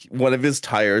 One of his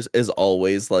tires is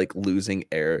always like losing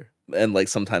air, and like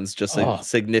sometimes just a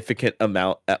significant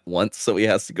amount at once, so he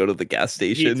has to go to the gas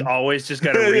station. He's always just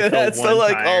got to refill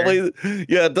one tire. Always,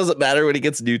 it doesn't matter when he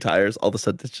gets new tires. All of a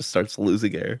sudden, it just starts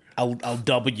losing air. I'll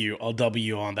W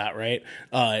on that, right?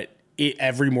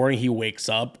 Every morning he wakes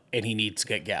up and he needs to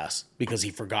get gas because he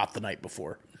forgot the night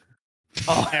before.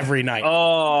 Every night.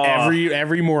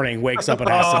 Every morning wakes up and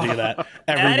has to do that.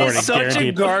 Every morning. That is such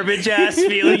a garbage ass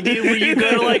feeling, dude. When you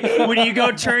go when you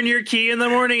go turn your key in the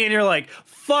morning and you're like,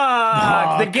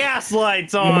 fuck, the gas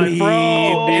light's on,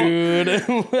 bro. Dude.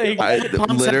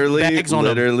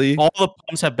 Literally, all the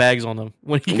pumps have bags on them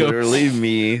when you go. Literally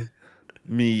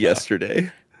me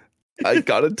yesterday. I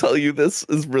gotta tell you, this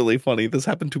is really funny. This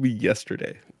happened to me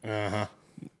yesterday.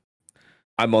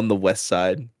 I'm on the west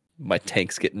side. My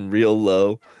tank's getting real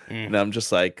low, and I'm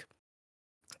just like,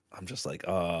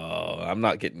 oh, I'm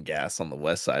not getting gas on the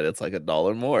west side. It's like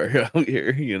 $1 more out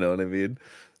here. You know what I mean?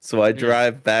 So I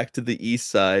drive back to the east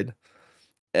side,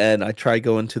 and I try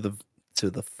going to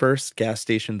the first gas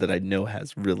station that I know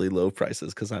has really low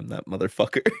prices because I'm that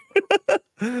motherfucker.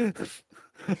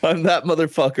 I'm that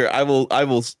motherfucker. I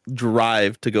will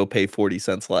drive to go pay 40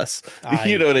 cents less.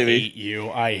 You know what I mean?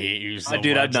 I hate you so much.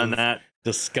 Dude, I've done that.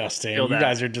 Disgusting. You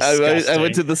guys are disgusting. I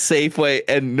went to the Safeway,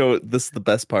 and no, this is the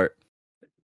best part.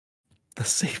 The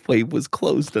Safeway was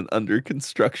closed and under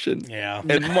construction. Yeah.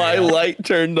 And my light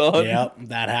turned on. Yep,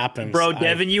 that happens. Bro,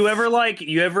 Devin, you ever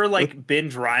been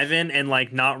driving and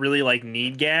like not really like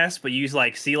need gas, but you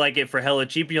like see like it for hella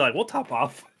cheap and you're like, we'll top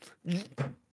off. Yeah.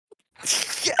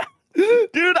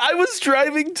 Dude, I was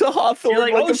driving to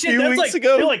Hawthorne a few weeks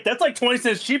ago. You're like, that's like 20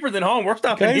 cents cheaper than home. We're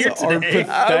stopping here today. Are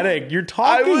pathetic. You're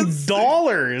talking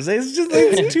dollars. It's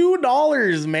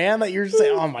 $2, man, that you're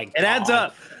saying. Oh my god. It adds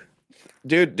up.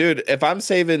 dude, if I'm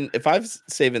saving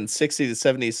 60 to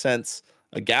 70 cents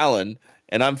a gallon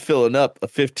and I'm filling up a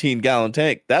 15-gallon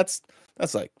tank, that's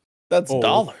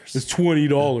dollars. It's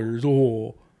 $20.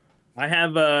 Oh. I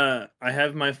have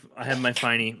my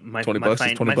finally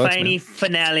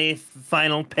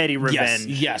final petty revenge.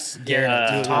 Yes,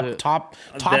 Garrett. Top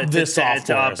this off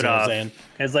to top it off.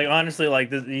 It's like honestly,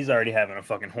 like he's already having a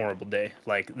fucking horrible day.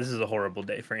 Like this is a horrible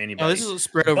day for anybody. Oh, this is a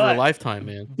spread over a lifetime,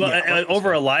 man. But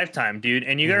over a lifetime, dude.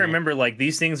 And you gotta remember, like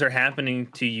these things are happening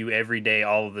to you every day,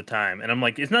 all of the time. And I'm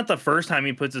like, it's not the first time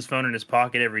he puts his phone in his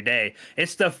pocket every day.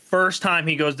 It's the first time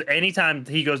anytime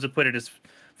he goes to put it his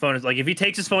phone is like if he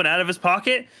takes his phone out of his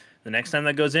pocket, the next time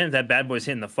that goes in, that bad boy's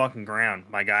hitting the fucking ground,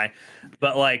 my guy.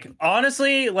 But like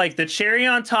honestly, like the cherry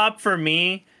on top for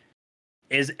me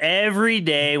is every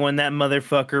day when that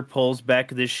motherfucker pulls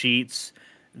back the sheets,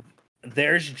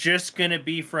 there's just gonna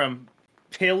be from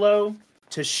pillow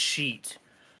to sheet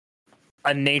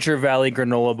a Nature Valley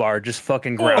granola bar just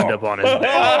fucking ground up on his bed.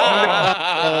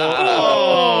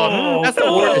 That's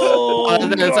the worst.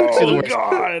 That's actually the worst.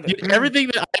 God. Dude,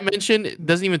 everything that I mentioned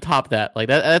doesn't even top that. Like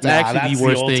that's actually the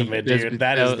worst thing. Dude.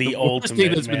 That is the ultimate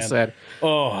thing that's man. been said.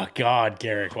 Oh God,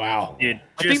 Garrick! Wow, dude,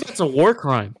 I think that's a war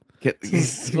crime.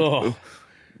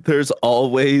 There's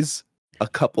always a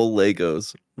couple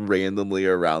Legos randomly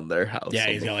around their house. Yeah,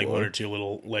 he's got like one or two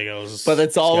little Legos, but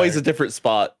it's always a different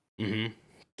spot. Mm-hmm.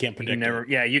 Can't predict.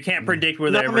 You can't predict where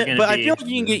they're ever going to be. But I feel like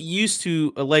you can get used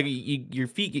to a Lego. Your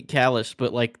feet get calloused,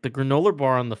 but like the granola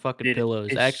bar on the fucking pillow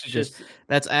is actually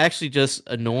that's actually just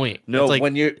annoying. No, like,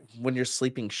 when you're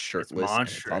sleeping shirtless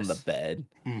on the bed.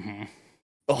 Mm-hmm.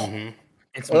 Oh. Mm-hmm.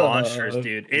 It's monstrous,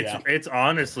 dude. It's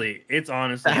honestly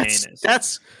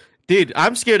heinous. Dude,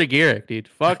 I'm scared of Garrick, dude.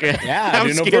 Fuck it. Yeah,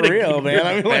 dude, no, for real, man.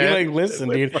 I mean, like listen,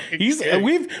 dude.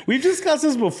 We've discussed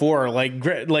this before. Like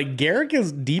Garrick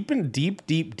is deep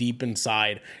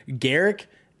inside. Garrick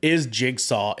is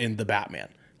Jigsaw in the Batman.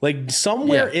 Like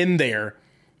somewhere in there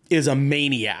is a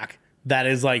maniac that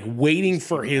is like waiting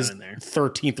for his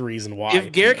 13th reason why.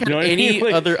 If Garrick had any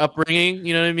other upbringing,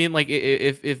 you know what I mean? Like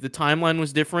if the timeline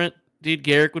was different, dude,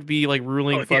 Garrick would be like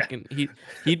ruling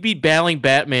he'd be battling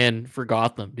Batman for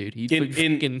Gotham, dude.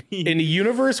 In a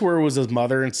universe where it was his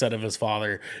mother instead of his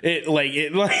father,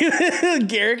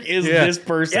 Garrick is this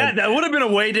person. Yeah, that would have been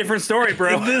a way different story,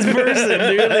 bro. This person,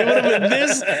 dude. It would have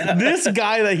been this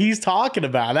guy that he's talking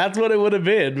about. That's what it would have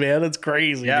been, man. That's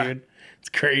crazy, dude. It's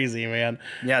crazy, man.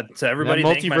 Yeah, so everybody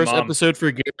that multiverse episode for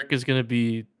Garrick is gonna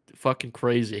be fucking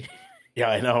crazy.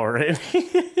 Yeah, I know, right?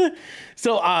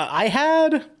 So I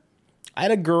had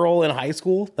a girl in high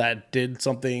school that did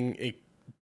something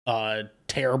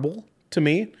terrible to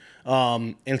me.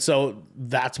 And so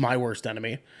that's my worst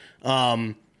enemy.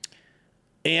 And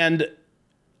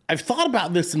I've thought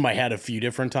about this in my head a few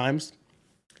different times.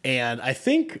 And I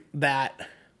think that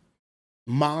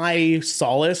my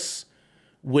solace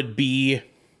would be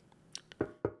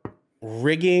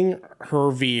rigging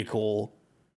her vehicle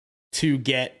to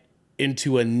get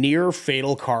into a near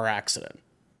fatal car accident.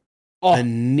 A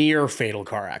near fatal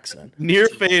car accident. Near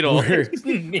fatal.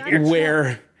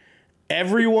 Where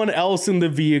everyone else in the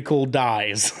vehicle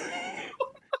dies.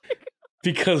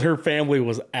 Because her family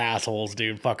was assholes,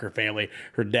 dude. Fuck her family.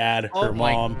 Her dad, her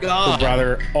mom, her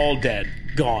brother, all dead.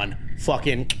 Gone.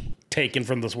 Fucking taken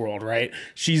from this world, right?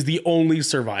 She's the only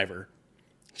survivor.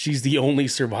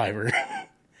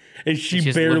 And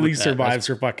she barely survives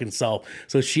her fucking self.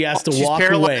 So she has to walk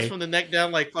away. From the neck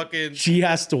down like fucking... She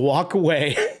has to walk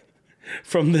away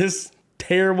from this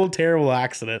terrible, terrible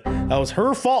accident. That was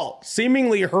her fault.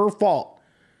 Seemingly her fault.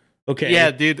 Okay.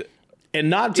 Yeah, dude. And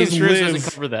not just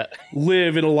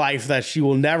live in a life that she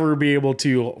will never be able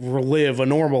to relive a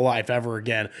normal life ever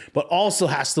again, but also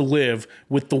has to live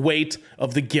with the weight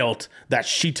of the guilt that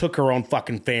she took her own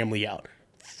fucking family out.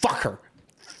 Fuck her.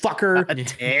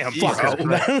 Damn. Fuck her.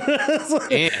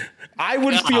 Damn. I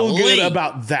would feel good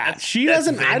about that. She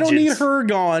doesn't. I don't need her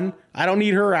gone. I don't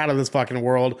need her out of this fucking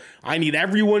world. I need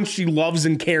everyone she loves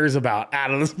and cares about out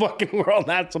of this fucking world.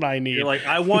 That's what I need. You're like,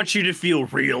 I want you to feel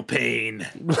real pain.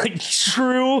 Like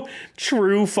true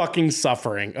fucking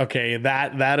suffering. Okay,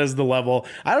 that is the level.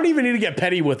 I don't even need to get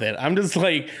petty with it. I'm just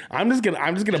gonna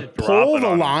pull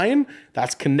the line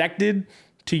that's connected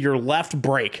to your left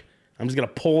brake. I'm just going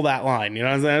to pull that line. You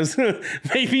know what I'm saying?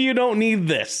 Maybe you don't need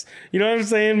this. You know what I'm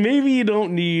saying? Maybe you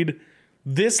don't need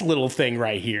this little thing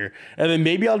right here. And then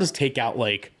maybe I'll just take out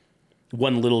like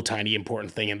one little tiny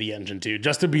important thing in the engine too,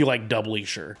 just to be like doubly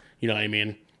sure. You know what I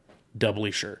mean? Doubly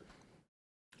sure.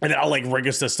 And then I'll like rig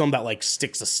a system that like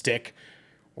sticks a stick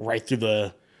right through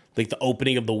the like the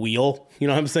opening of the wheel. You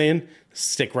know what I'm saying?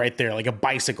 Stick right there, like a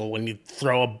bicycle. When you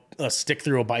throw a stick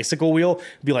through a bicycle wheel,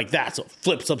 it'd be like that. So it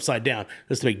flips upside down,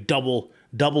 just to make double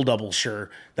sure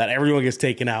that everyone gets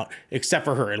taken out except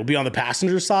for her. It'll be on the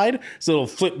passenger side, so it'll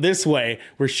flip this way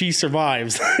where she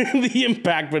survives the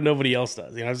impact, but nobody else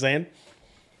does. You know what I'm saying? You know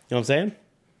what I'm saying?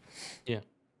 Yeah.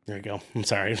 There you go. I'm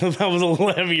sorry. That was a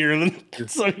little heavier than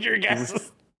some of your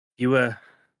guesses.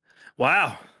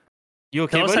 Wow. You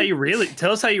okay? Tell us how you really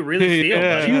feel.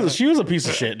 Yeah. She was a piece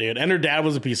of shit, dude, and her dad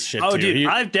was a piece of shit Oh, too. dude,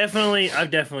 I've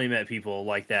definitely met people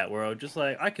like that where I was just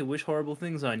like, I could wish horrible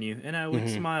things on you, and I would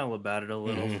smile about it a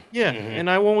little. Yeah, and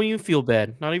I won't even feel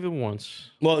bad, not even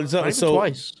once. Well, so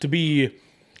twice. To be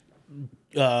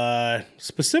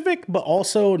specific, but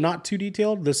also not too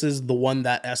detailed, this is the one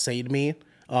that essayed me,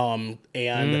 and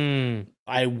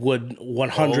I would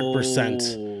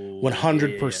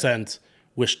 100%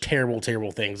 wish terrible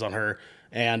things on her.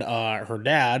 And her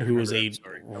dad, who is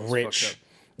rich.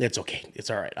 It's okay. It's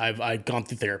all right. I've gone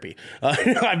through therapy.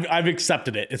 I've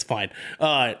accepted it. It's fine.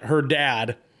 Her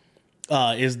dad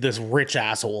is this rich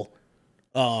asshole,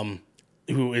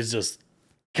 who is just,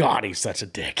 God, he's such a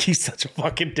dick. He's such a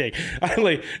fucking dick. I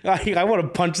want to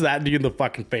punch that dude in the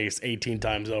fucking face 18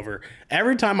 times over.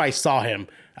 Every time I saw him,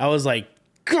 I was like,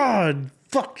 God,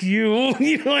 fuck you.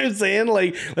 You know what I'm saying?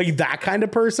 Like that kind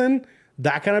of person.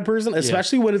 That kind of person,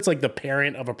 especially when it's like the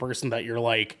parent of a person that you're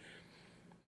like,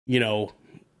 you know,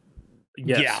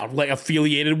 like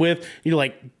affiliated with. You're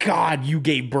like, God, you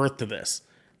gave birth to this.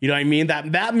 You know what I mean?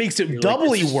 That makes it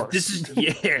doubly worse. This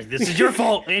is your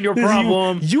fault and your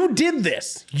problem. You did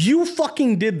this. You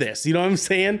fucking did this. You know what I'm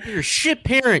saying? You're a shit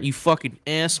parent, you fucking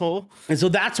asshole. And so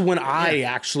that's when I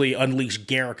actually unleash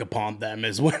Garrick upon them.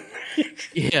 Is when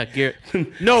Garrick.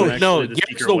 No,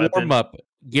 Garrick's the warm up.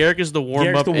 Garrick is the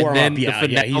warm up, and then the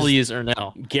finale is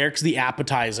Ernell. Garrick's the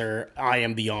appetizer. I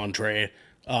am the entree.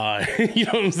 You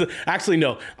know what I'm saying? Actually,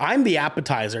 no. I'm the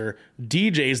appetizer.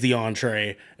 DJ's the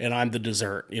entree, and I'm the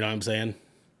dessert. You know what I'm saying?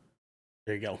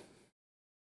 There you go.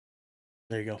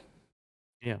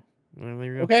 Yeah. Well, there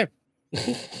you go. Okay.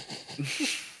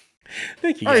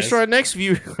 Thank you. All right, guys. so our next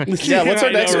view. Yeah, what's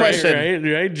our next question?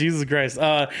 Right? Jesus Christ.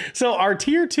 So our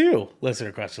tier 2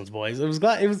 listener questions, boys. It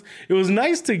was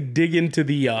nice to dig into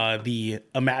the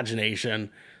imagination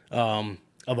of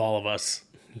all of us.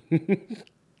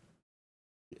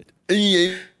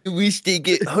 We stay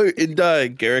get hurt and die,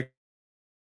 Garrick.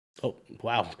 Oh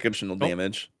wow! Exceptional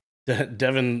damage.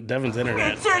 Devin's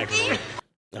internet.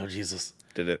 Oh Jesus!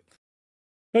 Did it?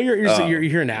 No, you're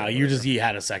here now. You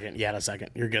had a second.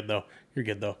 You're good though.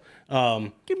 Give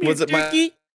me a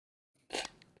turkey.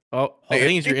 Oh, I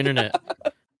think it's your internet.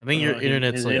 I think your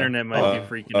internet's his like, internet might be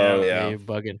freaking out. Yeah, you're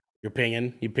bugging. You're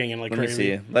pinging like Let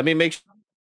crazy. me see. Let me make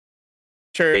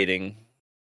sure. Rating.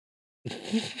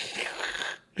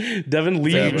 Devin,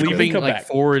 leave and come like back.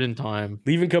 Forward in time.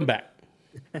 Leave and come back.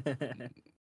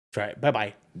 Try it.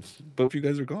 Bye. But if you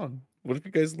guys are gone, what if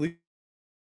you guys leave?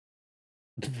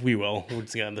 We will. We'll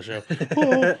just get on the show.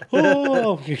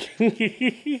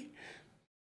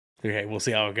 Okay, we'll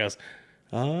see how it goes.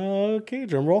 Okay,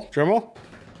 drum roll.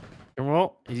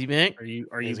 Is he back? Are you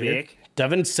Is he big?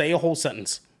 Devin, say a whole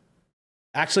sentence.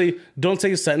 Actually, don't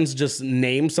say a sentence. Just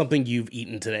name something you've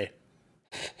eaten today.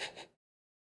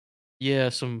 Yeah,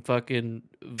 some fucking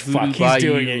Fuck, he's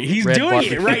doing it. He's doing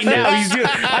it right now. He's doing.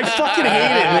 I fucking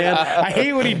hate it, man. I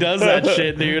hate when he does that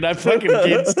shit, dude. I fucking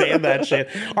can't stand that shit.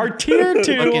 Our tier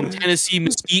 2 fucking Tennessee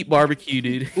mesquite barbecue,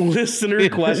 dude. Listener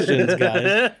questions,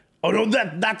 guys. Oh no,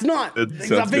 that's not. That He's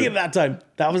sounds not thinking good. that time.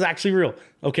 That was actually real.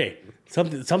 Okay,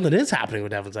 something is happening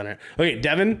with Devin's internet. Okay,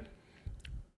 Devin,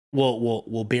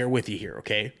 we'll bear with you here.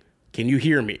 Okay, can you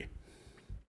hear me?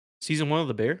 Season 1 of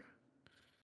The Bear.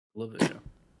 Love this show.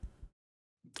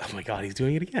 Oh my god, he's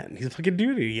doing it again. He's fucking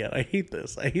doing it again. I hate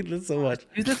this. So much.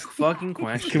 Dude, that's fucking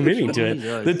question. Committing to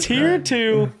it. The tier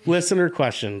 2 listener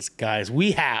questions, guys.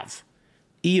 We have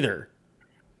either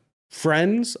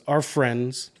friends are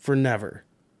friends for never,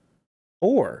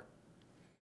 or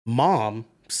mom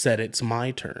said it's my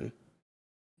turn.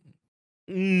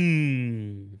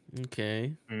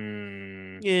 Okay.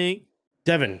 Yay.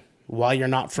 Devin, while you're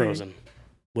not frozen,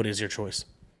 what is your choice?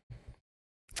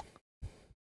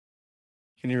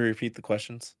 Can you repeat the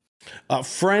questions?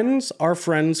 Friends are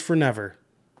friends for never,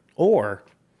 or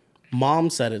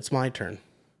mom said it's my turn.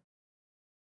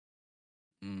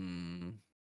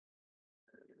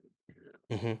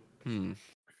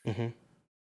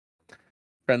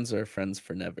 Friends are friends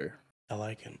for never. I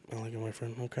like it, my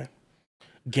friend. Okay.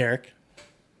 Garrick.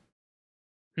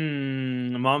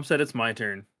 Mom said it's my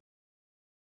turn.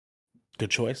 Good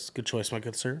choice, my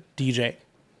good sir. DJ.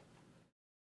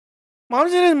 Mom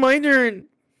said it's my turn.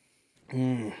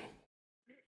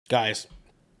 Guys,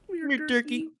 Weird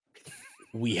turkey.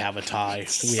 we have a tie.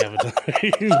 We have a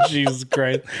tie. Jesus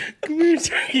Christ. Come here,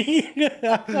 turkey. You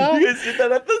guys did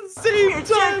that at the same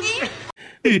time.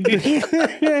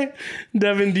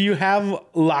 Devin, do you have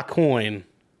La Coin?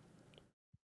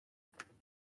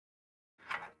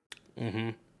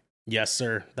 Yes,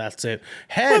 sir. That's it.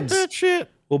 Heads that shit.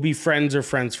 will be friends or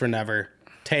friends for never.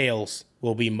 Tails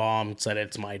will be mom said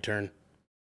it's my turn.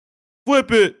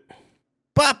 Flip it.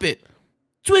 Pop it.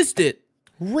 Twist it.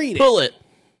 Read it. Pull it.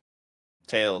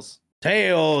 Tails.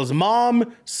 Tails.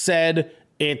 Mom said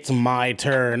it's my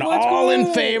turn. Let's All go.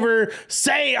 in favor,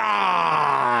 say aye.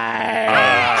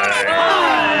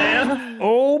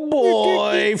 Oh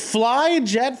boy. Fly,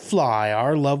 Jet Fly,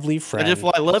 our lovely friend. I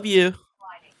love you.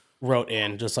 Wrote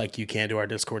in, just like you can to our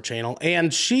Discord channel.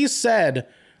 And she said,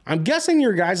 I'm guessing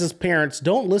your guys' parents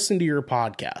don't listen to your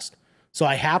podcast. So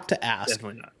I have to ask,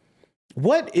 Definitely not.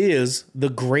 what is the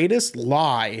greatest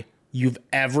lie you've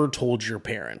ever told your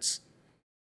parents?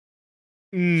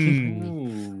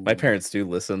 My parents do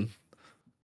listen.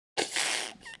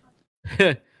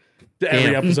 To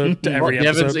every episode. To every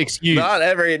Devin's episode. excuse. Not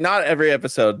every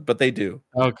episode, but they do.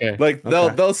 Okay. Like they'll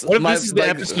What if this is the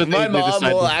episode my they mom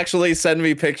decide will to- actually send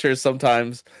me pictures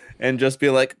sometimes and just be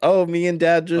like, "Oh, me and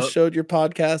Dad just showed your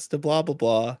podcast to blah blah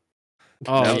blah."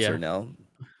 Oh Now it's yeah. her now.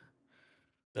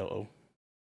 Uh-oh.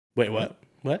 Wait, what?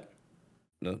 What?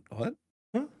 No, what?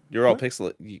 Huh? You're all What?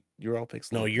 pixelated. You're all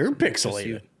pixelated. No, you're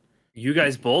pixelated. You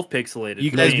guys both pixelated. You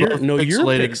for guys me. you're- both no, you're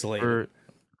pixelated pixelated. for-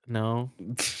 No.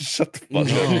 Shut the fuck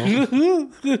up.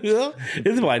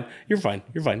 It's fine. You're fine.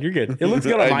 You're fine. You're good. It looks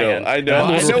good on my end. I know.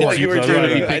 I'm I know what confused you were on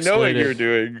doing. that. I know what Pixelated. you're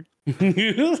doing.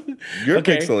 You're You're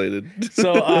pixelated.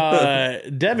 So,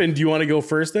 Devin, do you want to go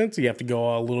first then? So you have to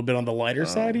go a little bit on the lighter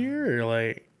side here, or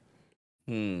like,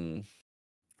 or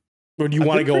do you I've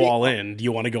want to been go pretty- all in? Do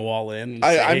you want to go all in?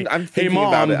 and I'm hey, thinking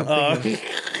mom. about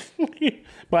it.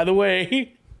 By the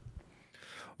way,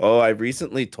 Oh, I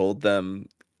recently told them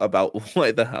about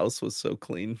why the house was so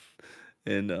clean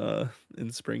in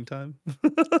springtime.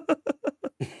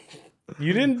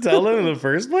 you didn't tell them in the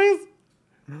first place.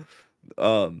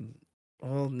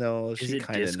 Well, no, Is she it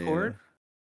kind of Discord?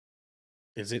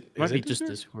 knew. Is it? Might Is be it just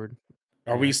Discord? Discord.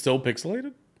 Are we still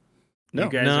pixelated? No. You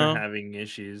guys No. are having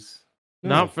issues.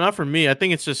 Not for me. I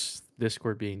think it's just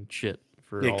Discord being shit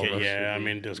for all of Okay, us. yeah, I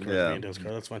mean Discord, Yeah.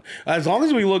 Discord. That's fine. As long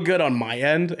as we look good on my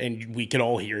end and we can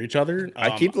all hear each other.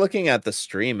 I keep looking at the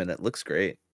stream and it looks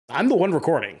great. I'm the one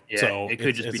recording, Yeah, so it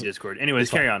could just be Discord. Anyways,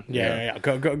 it's fine. carry on. Yeah.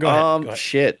 Go ahead. Go ahead.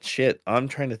 Shit. I'm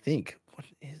trying to think. What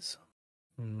is?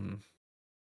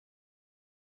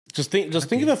 Just think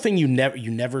of the thing you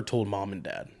never told mom and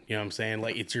dad. You know what I'm saying?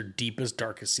 Like it's your deepest,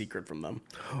 darkest secret from them.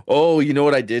 Oh, you know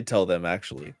what I did tell them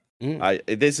actually.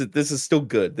 Mm. This is still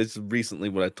good. This is recently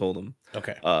what I told them.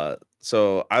 Okay.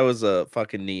 So I was a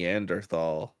fucking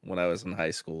Neanderthal when I was in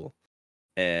high school,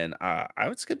 and I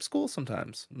would skip school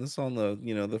sometimes. This is on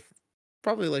the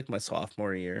probably like my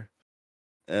sophomore year.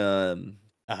 I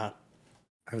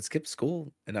would skip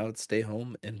school and I would stay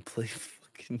home and play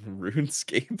fucking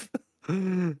RuneScape.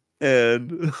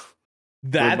 And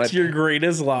That's your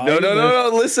greatest lie.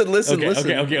 No. Listen.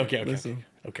 Okay. Listen.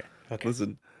 Okay.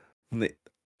 Listen.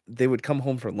 They would come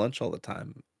home for lunch all the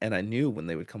time, and I knew when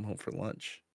they would come home for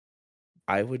lunch,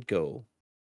 I would go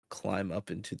climb up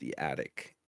into the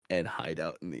attic and hide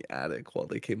out in the attic while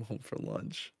they came home for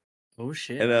lunch. Oh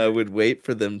shit. And I would wait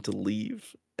for them to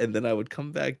leave, and then I would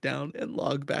come back down and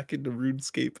log back into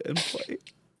RuneScape and play.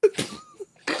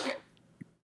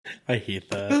 I hate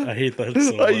that. I hate that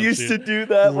so much. I used to do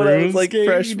that when I was like RuneScape?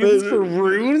 freshman. You do this for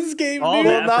RuneScape, All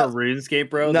dude? that for RuneScape,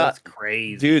 bro. That's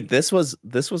crazy. Dude, this was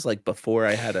like before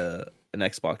I had an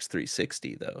Xbox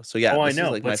 360 though. So yeah, Oh, I this know,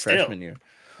 is like but my still. freshman year.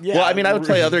 Yeah, Well, I mean, I would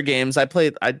play other games. I'd play.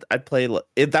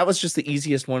 That was just the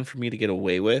easiest one for me to get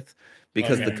away with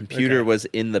because the computer was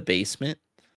in the basement.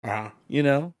 You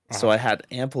know, so I had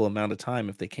ample amount of time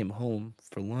if they came home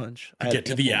for lunch. I had Get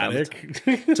to the ample amount of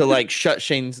attic time to like shut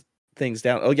Shane's things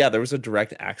down. Oh yeah, there was a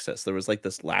direct access. There was like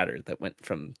this ladder that went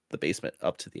from the basement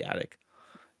up to the attic.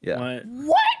 Yeah.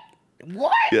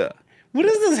 What? Yeah. What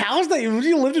is this house that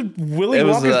you lived in? Willy It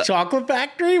was Wonka's chocolate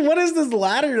factory? What is this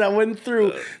ladder that went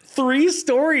through 3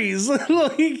 stories?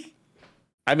 Like,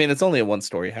 I mean, it's only a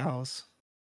 1-story house.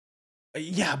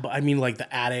 yeah, but I mean, like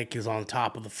the attic is on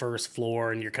top of the first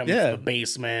floor, and you're coming Yeah. from the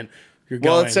basement. You're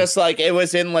Well, going. it's just like it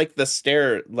was in like the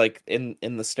stair, like in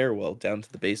the stairwell down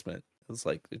to the basement. It was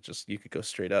like you could go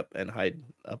straight up and hide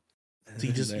up. So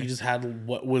you in there. just had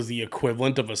what was the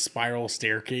equivalent of a spiral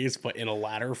staircase, but in a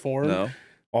ladder form, No,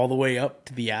 all the way up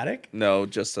to the attic. no,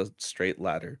 just a straight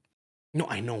ladder. No,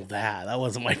 I know that. That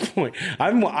wasn't my point.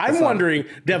 I'm wondering,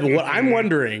 Devin, what I'm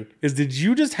wondering is, did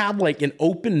you just have like an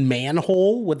open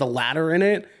manhole with a ladder in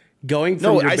it going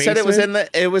from your basement? Said it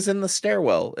was in the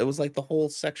stairwell. It was like the whole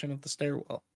section of the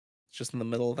stairwell. It's just in the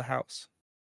middle of the house.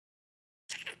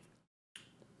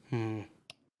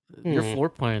 Your floor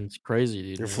plan's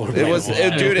crazy, dude.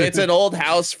 Dude, it's an old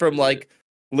house from like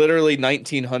literally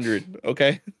 1900,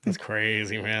 okay? That's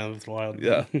crazy, man. That's wild.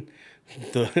 Yeah.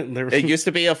 It used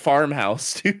to be a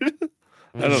farmhouse, dude.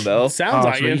 I don't know. Sounds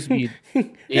like it.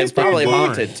 It's probably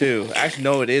haunted too. Actually,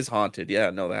 no, it is haunted. Yeah,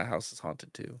 no, that house is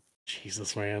haunted too.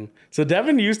 Jesus, man. So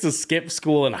Devin used to skip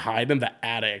school and hide in the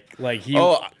attic. Like he.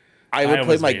 I would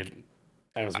play my.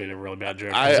 I was being a really bad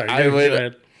joke.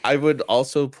 I would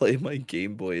also play my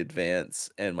Game Boy Advance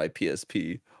and my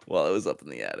PSP while I was up in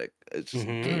the attic. It's just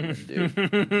gaming,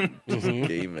 dude. Just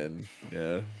gaming.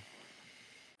 Yeah.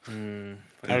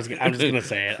 I was just gonna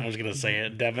say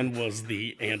it. Devin was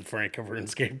the Anne Frank of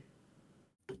RuneScape.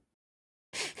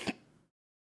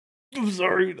 I'm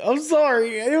sorry. It was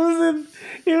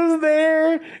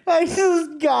there. I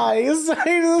just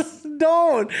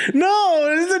don't.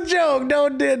 No, it's a joke.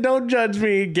 Don't judge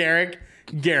me, Garrick.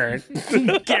 Garrick. I'm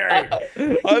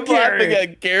laughing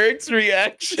at Garrick's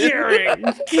reaction.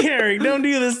 Garrick, don't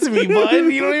do this to me, bud.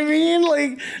 You know what I mean?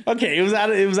 Like, okay, it was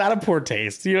out of poor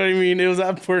taste. You know what I mean? It was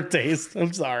out of poor taste.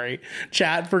 I'm sorry.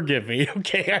 Chat, forgive me.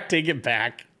 Okay, I take it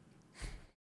back.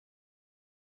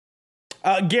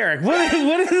 Garrick,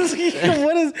 what is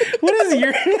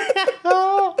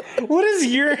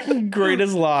your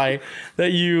greatest lie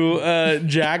that you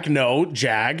Jag.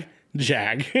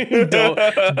 Don't.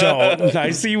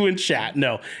 I see you in chat.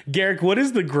 No. Garrick, what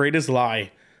is the greatest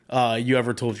lie you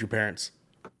ever told your parents?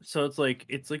 So it's like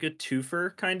a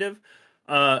twofer kind of.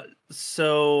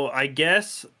 So I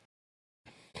guess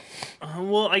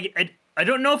I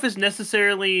don't know if it's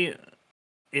necessarily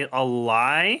a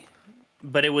lie,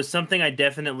 but it was something I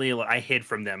hid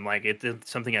from them. Like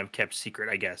it's something I've kept secret,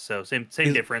 I guess. So same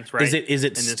difference, right? Is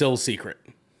it still secret?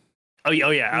 Oh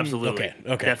yeah, absolutely.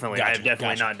 Okay. Definitely. Gotcha, I've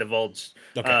definitely not divulged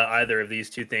either of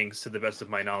these two things to the best of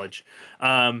my knowledge.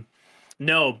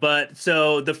 No, but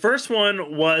so the first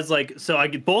one was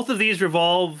both of these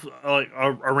revolve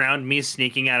around me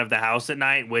sneaking out of the house at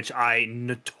night, which I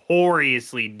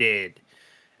notoriously did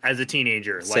as a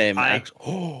teenager. Same. I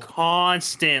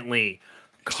constantly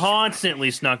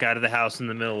snuck out of the house in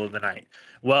the middle of the night.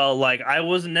 Well, I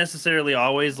wasn't necessarily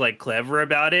always clever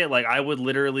about it. I would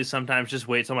literally sometimes just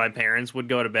wait till my parents would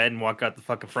go to bed and walk out the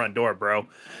fucking front door, bro.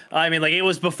 I mean, it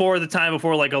was before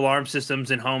alarm systems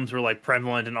in homes were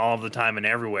prevalent and all of the time and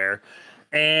everywhere.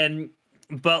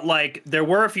 But there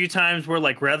were a few times where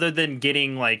rather than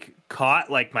getting caught,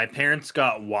 my parents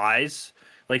got wise,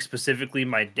 specifically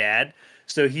my dad.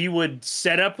 So he would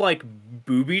set up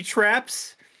booby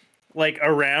traps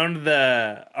around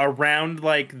the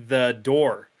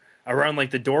door, around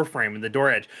the door frame and the door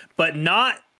edge, but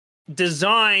not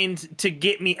designed to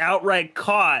get me outright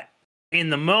caught in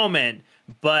the moment.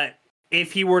 But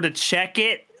if he were to check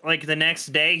it the next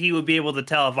day, he would be able to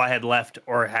tell if I had left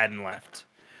or hadn't left.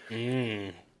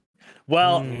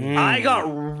 Well, I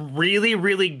got really,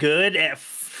 really good at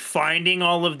finding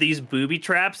all of these booby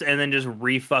traps and then just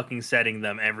re-fucking setting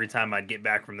them every time I'd get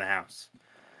back from the house.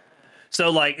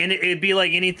 So and it'd be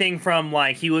anything from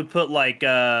he would put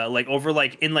over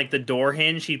in the door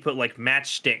hinge, he'd put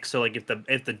matchsticks. So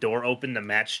if the door opened, the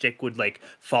matchstick would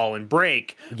fall and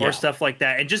break or stuff like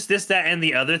that. And just this, that, and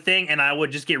the other thing. And I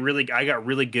would just I got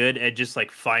really good at just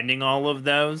finding all of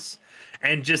those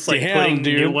and just putting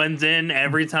new ones in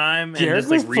every time and Garrick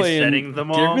just resetting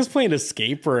them all. Garrick was playing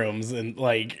escape rooms and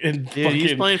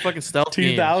he's playing fucking stealth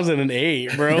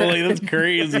 2008, bro. That's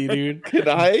crazy, dude. Can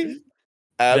I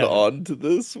add on to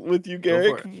this with you,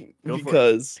 Garrick?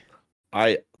 Because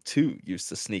I too used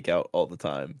to sneak out all the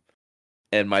time,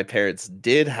 and my parents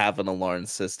did have an alarm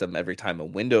system. Every time a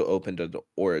window opened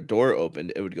or a door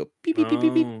opened, it would go beep beep beep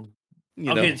beep beep.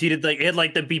 Okay, so you did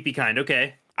it the beepy kind.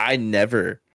 Okay, I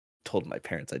never told my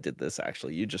parents I did this.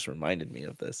 Actually, you just reminded me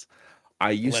of this. I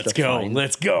used to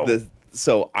let's go.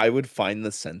 So I would find the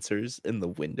sensors in the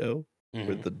window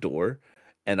or the door.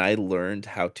 And I learned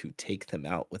how to take them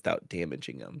out without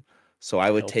damaging them. So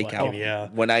I would take out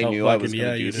when I knew I was going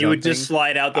to do something. You would just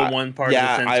slide out the one part of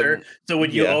the sensor. So when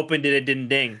you opened it, it didn't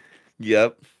ding.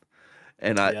 Yep.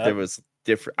 And there was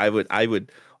different. I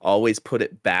would always put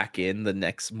it back in the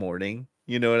next morning.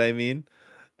 You know what I mean?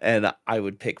 And I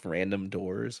would pick random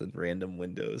doors and random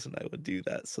windows, and I would do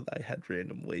that so that I had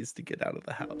random ways to get out of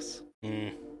the house.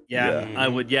 Yeah, I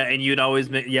would. Yeah, and you'd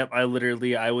always make. Yep, I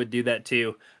would do that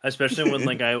too. Especially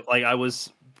when I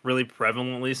was really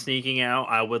prevalently sneaking out,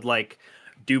 I would like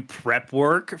do prep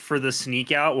work for the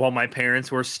sneak out while my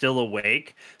parents were still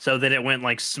awake, so that it went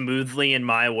like smoothly in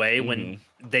my way when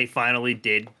they finally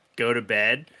did go to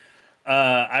bed.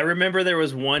 I remember there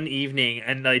was one evening,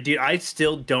 and dude, I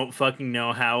still don't fucking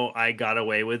know how I got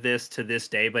away with this to this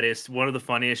day, but it's one of the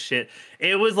funniest shit.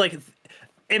 It was like,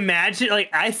 imagine,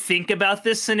 like, I think about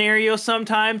this scenario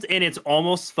sometimes, and it's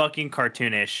almost fucking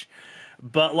cartoonish.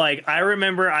 But like, I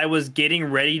remember I was getting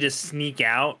ready to sneak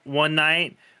out one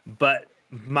night, but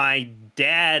my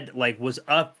dad like was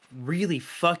up really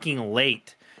fucking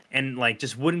late and like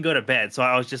just wouldn't go to bed. So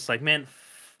I was just like, man,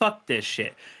 fuck this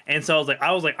shit. And so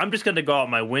I was like, I'm just gonna go out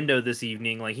my window this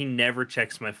evening. Like, he never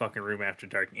checks my fucking room after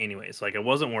dark anyways. Like, I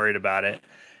wasn't worried about it.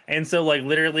 And so like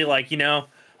literally like, you know,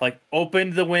 like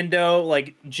opened the window,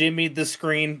 like jimmied the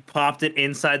screen, popped it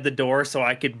inside the door so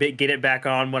I could get it back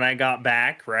on when I got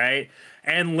back, right?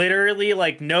 And literally,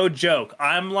 like, no joke,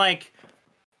 I'm like,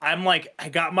 I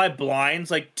got my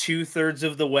blinds like 2/3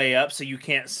 of the way up so you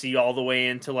can't see all the way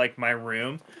into like my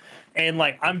room. And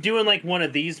like, I'm doing like one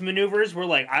of these maneuvers where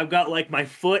like I've got like my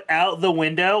foot out the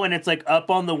window and it's like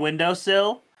up on the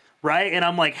windowsill, right? And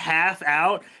I'm like half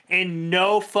out, and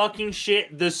no fucking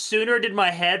shit, the sooner did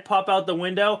my head pop out the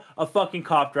window, a fucking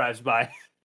cop drives by.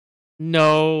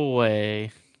 No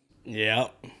way.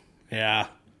 Yep. Yeah.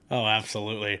 Oh,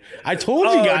 absolutely. I told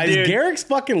you guys, dude. Garrick's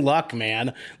fucking luck,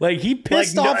 man. Like, he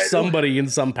pissed off somebody in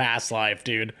some past life,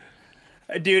 dude.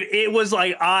 Dude, it was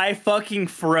like I fucking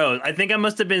froze. I think I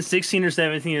must have been 16 or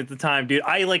 17 at the time, dude.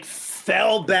 I like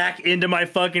fell back into my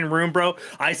fucking room, bro.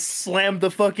 I slammed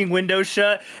the fucking window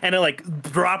shut, and I like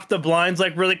dropped the blinds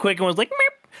like really quick and was like,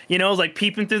 meep. You know, I was like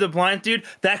peeping through the blinds, dude.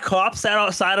 That cop sat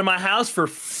outside of my house for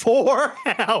 4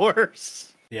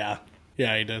 hours. Yeah.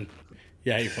 Yeah, he did.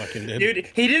 Yeah, he fucking did. Dude,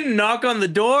 he didn't knock on the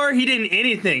door. He didn't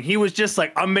anything. He was just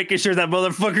like, I'm making sure that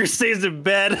motherfucker stays in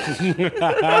bed.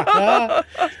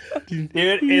 Dude,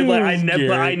 it, like, I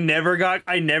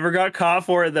never got caught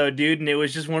for it though, dude. And it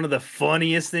was just one of the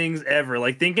funniest things ever.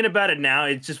 Like, thinking about it now,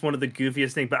 it's just one of the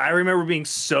goofiest things. But I remember being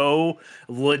so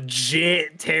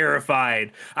legit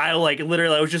terrified. I like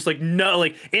literally, I was just like, no,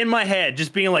 like in my head,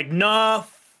 just being like, no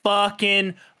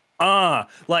fucking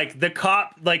like the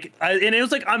cop, like, and it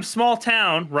was like, I'm small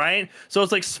town, right? So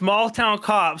it's like small town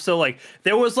cop. So like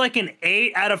there was like an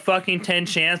 8 out of fucking 10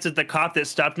 chance that the cop that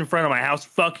stopped in front of my house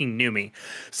fucking knew me.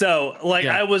 So like,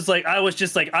 yeah. I was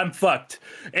just like, I'm fucked.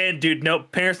 And dude, no,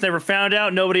 parents never found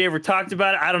out. Nobody ever talked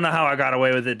about it. I don't know how I got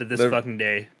away with it to this fucking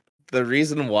day. The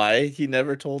reason why he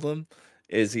never told him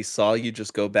is he saw you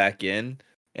just go back in,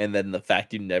 and then the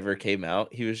fact you never came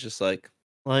out, he was just like,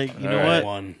 you know what? I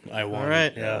won. All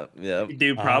right. Yeah.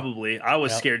 Dude, probably. I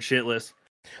was scared shitless.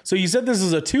 So you said this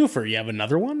is a twofer. You have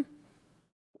another one?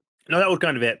 No, that was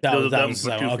kind of it. That was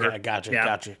okay.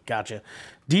 Gotcha.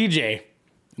 DJ,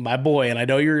 my boy, and I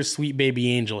know you're a sweet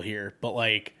baby angel here, but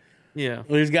like, yeah,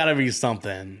 there's got to be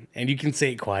something, and you can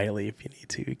say it quietly if you need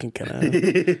to. You can kind of,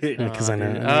 because I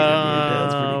know your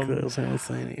dad's pretty close. I was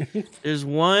saying. There's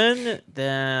one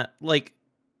that like.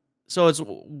 So it's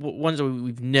ones that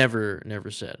we've never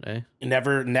said, eh?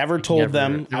 Never told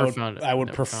them. I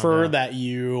would prefer that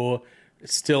you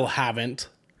still haven't.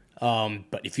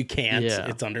 But if you can't,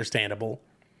 it's understandable.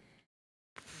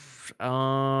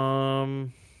 There's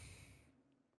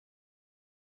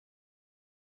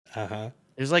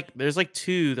like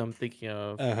 2 that I'm thinking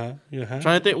of. Trying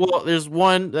to think. Well, there's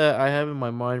one that I have in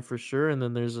my mind for sure, and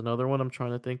then there's another one I'm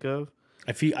trying to think of.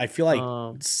 I feel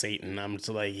like Satan. I'm just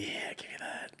like, yeah, give me that.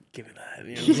 Give me that.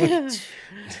 You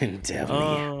know,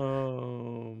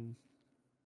 devil.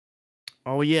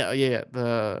 Oh yeah.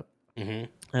 The I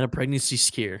had a pregnancy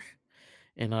scare,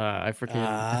 and I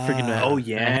freaking oh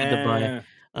yeah.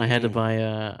 I had to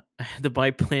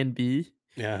buy Plan B.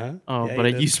 Yeah. But I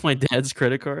used my dad's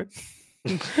credit card.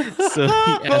 So he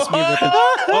asked me about the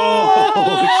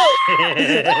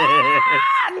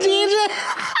DJ.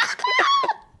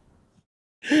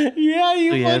 Yeah,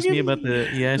 he asked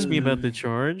me about the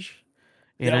charge,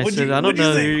 and I said, I don't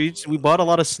know. We bought a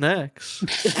lot of snacks.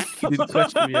 He didn't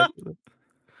question me after that.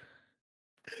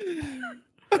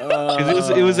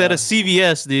 It was at a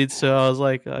CVS, dude. So I was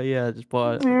like, yeah, I just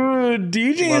bought. Dude,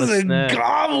 DJ's a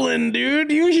goblin,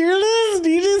 dude. You hear this?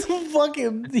 DJ's a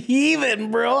fucking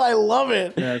heathen, bro. I love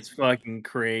it. That's fucking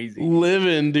crazy.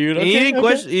 Living, dude. Okay, he didn't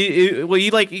question.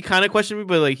 He kind of questioned me,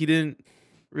 but like he didn't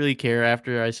really care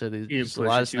after I said it's a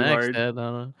lot of snacks. Dad. I don't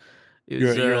know.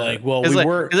 You're like, well,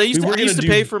 I used to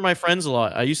pay for my friends a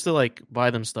lot. I used to like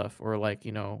buy them stuff, or like,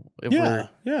 you know, if we're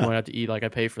going out to eat, like I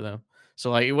pay for them. So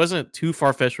like it wasn't too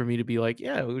far fetched for me to be like,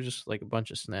 yeah, it was just like a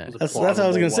bunch of snacks. That's what I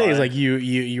was gonna say. Is like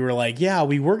you were like, yeah,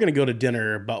 we were gonna go to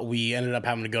dinner, but we ended up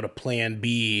having to go to Plan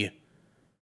B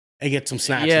and get some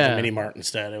snacks at the mini mart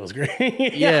instead. It was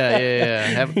great.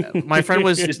 yeah. My friend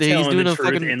was he's doing a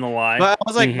fucking in the lie. But I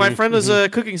was like, my friend was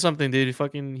cooking something, dude.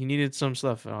 He needed some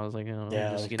stuff, and I was like,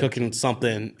 cooking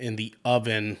something in the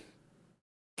oven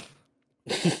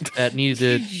that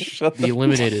needed to be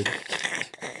eliminated.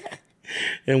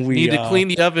 And we need to clean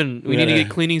the oven. We need to get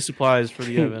cleaning supplies for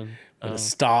the oven.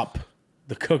 Stop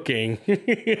the cooking. In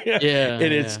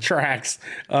its tracks.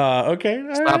 Okay.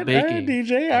 Stop baking. All right,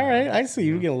 DJ. All right. I see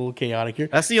you get a little chaotic here.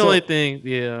 That's the only thing.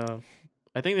 Yeah.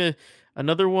 I think that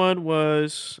another one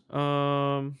was this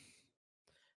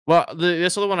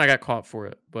other one I got caught for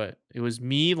it, but it was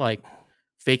me like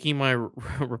faking my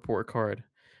report card.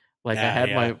 Like I had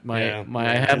I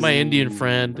had my Indian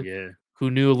friend who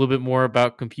knew a little bit more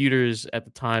about computers at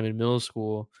the time in middle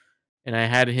school, and I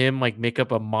had him like make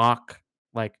up a mock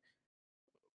like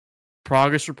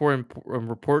progress report and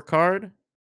report card,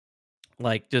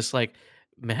 like just like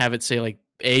have it say like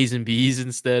A's and B's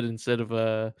instead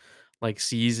of like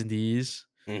C's and D's.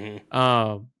 And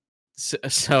I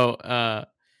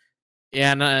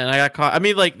got caught. I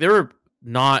mean, like they were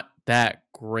not that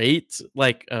great,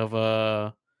 like of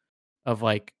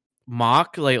like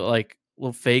mock like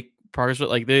little fake progress, but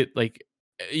like they like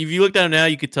if you look down now,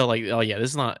 you could tell like, oh yeah,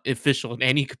 this is not official in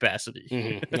any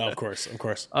capacity. No, of course.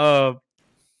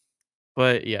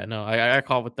 But yeah, no, I got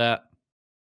caught with that.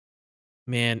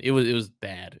 Man, it was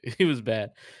bad. It was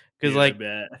bad because I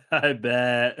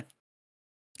bet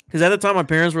because at the time my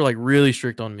parents were like really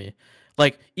strict on me.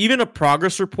 Like even a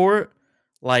progress report,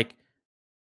 like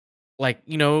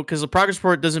because the progress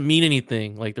report doesn't mean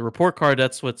anything. Like the report card,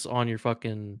 that's what's on your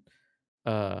fucking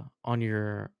on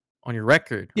your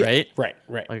record, right? Right.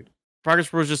 Like progress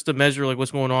report is just to measure like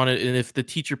what's going on and if the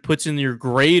teacher puts in your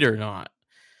grade or not.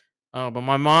 But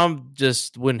my mom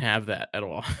just wouldn't have that at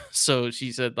all. So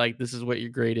she said like, this is what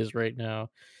your grade is right now,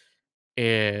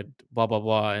 and blah blah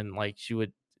blah, and like she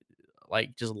would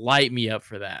like just light me up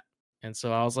for that. And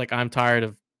so I was like, I'm tired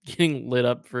of getting lit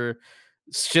up for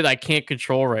shit I can't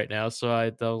control right now. So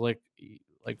I was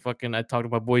like fucking I talked to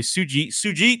my boy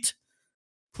Sujit,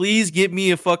 please give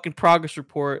me a fucking progress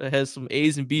report that has some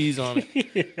A's and B's on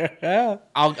it.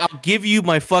 I'll give you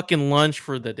my fucking lunch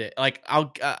for the day. Like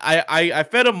I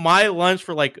fed him my lunch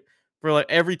for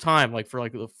every time, like for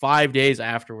like the 5 days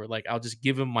afterward. Like I'll just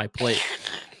give him my plate,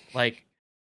 like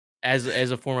as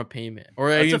a form of payment,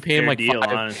 or I even pay him like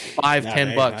 $5,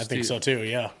 $10. I think so too.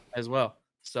 Yeah, as well.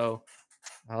 So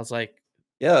I was like,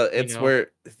 yeah, it's where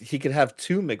he could have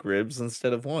 2 McRibs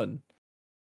instead of 1.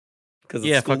 Because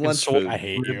it's fucking lunch food. I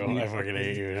hate you. I fucking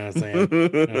hate you. You know what I'm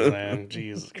saying?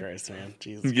 Jesus Christ, man.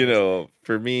 Jesus. You know,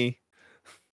 for me,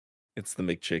 it's the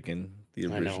McChicken, the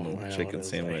original chicken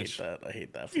sandwich. I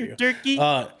hate that for you. Turkey.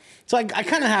 So I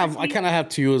kind of have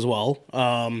 2 as well.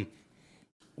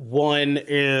 One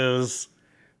has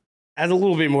a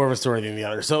little bit more of a story than the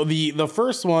other. So the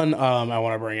first one I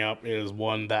want to bring up is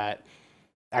one that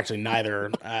actually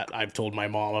neither I've told my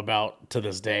mom about to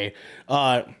this day.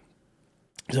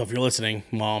 So if you're listening,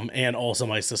 Mom, and also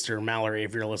my sister Mallory,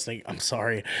 if you're listening, I'm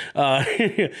sorry.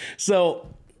 So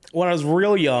when I was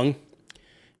real young,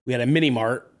 we had a mini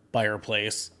mart by our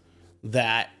place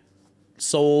that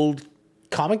sold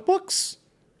comic books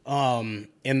in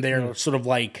their sort of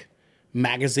like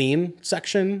magazine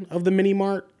section of the mini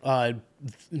mart.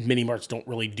 Mini marts don't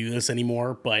really do this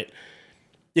anymore, but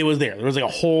it was there. There was like a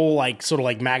whole like sort of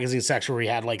like magazine section where we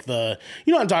had like the,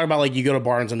 you know what I'm talking about? Like you go to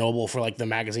Barnes and Noble for like the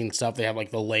magazine stuff. They have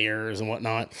like the layers and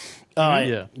whatnot.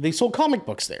 They sold comic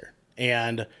books there.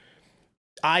 And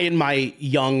I, in my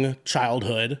young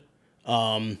childhood,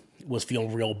 was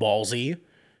feeling real ballsy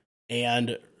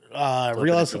and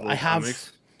realized I have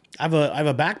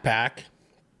a backpack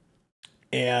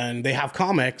and they have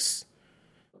comics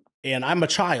and I'm a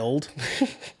child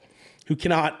who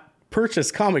cannot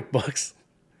purchase comic books.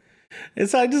 And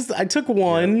so I took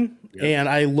one and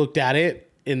I looked at it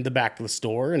in the back of the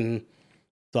store and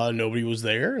thought nobody was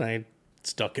there. And I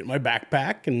stuck it in my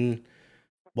backpack and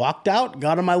walked out,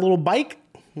 got on my little bike,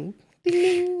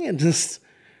 ding, and just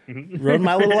rode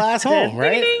my little ass home,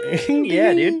 right?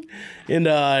 Yeah, dude. And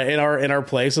in our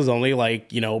place was only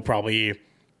like, probably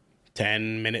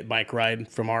 10-minute bike ride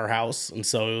from our house. And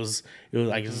so it was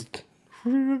like just,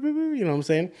 you know what I'm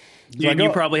saying? Dude, you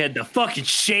probably had the fucking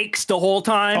shakes the whole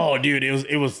time. Oh, dude, it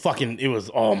was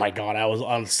oh my God, I was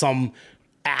on some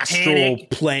astral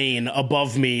plane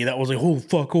above me that was like, oh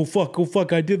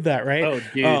fuck, I did that, right? Oh,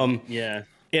 dude, yeah.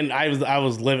 And I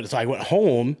was living, so I went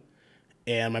home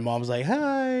And my mom's like,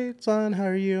 "Hi, son, how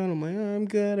are you?" And I'm like, "Oh, I'm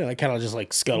good." And I kind of just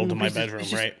like scuttled to my bedroom,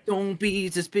 right? Don't be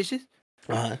suspicious.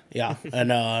 Yeah.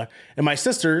 And my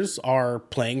sisters are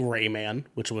playing Rayman,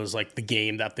 which was like the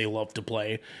game that they loved to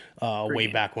play way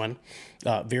back when.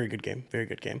 Very good game. Very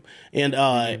good game. And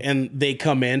and they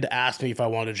come in to ask me if I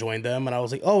wanted to join them. And I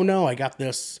was like, "Oh, no, I got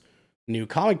this new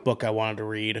comic book I wanted to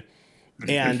read."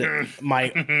 And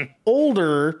my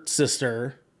older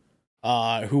sister,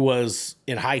 who was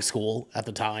in high school at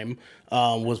the time,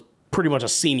 was pretty much a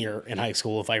senior in high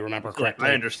school, if I remember correctly.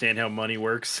 I understand how money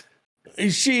works.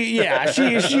 She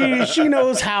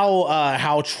knows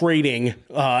how trading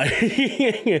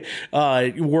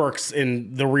works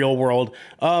in the real world.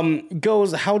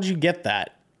 Goes, "How'd you get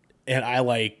that?" And I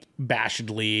like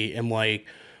bashedly am like,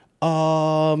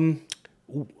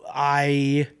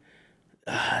 I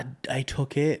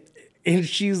took it. And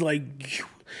she's like,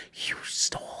 you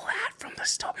stole that from the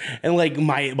store. And like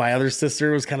my other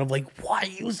sister was kind of like, "Why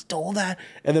you stole that?"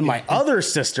 And then my other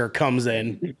sister comes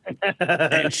in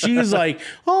and she's like,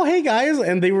 "Oh, hey guys."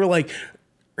 And they were like,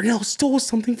 "Stole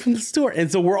something from the store." And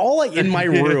so we're all like in my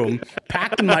room,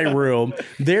 packed in my room.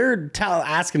 They're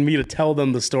asking me to tell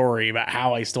them the story about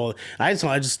how I stole it. I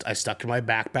stuck in my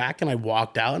backpack and I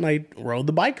walked out and I rode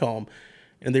the bike home.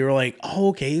 And they were like, "Oh,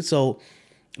 okay. So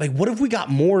like, what if we got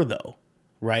more though?"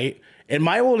 Right. And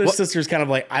my oldest sister's kind of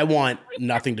like, "I want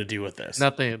nothing to do with this."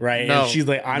 Nothing. Right. No. And she's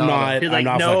like, I'm not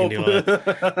fucking doing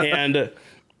it.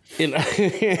 And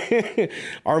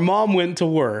our mom went to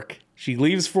work. She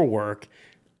leaves for work.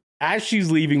 As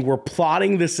she's leaving, we're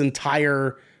plotting this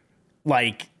entire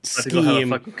like scheme. Have a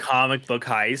fucking comic book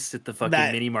heist at the fucking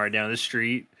mini mart down the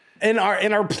street. And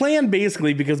our plan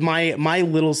basically, because my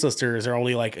little sisters are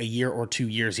only like a year or 2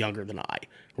 years younger than I,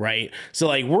 right? So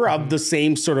like we're of the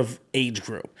same sort of age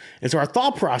group. And so our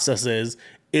thought process is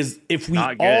if we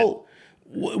all,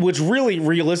 which really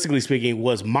realistically speaking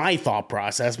was my thought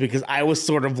process, because I was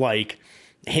sort of like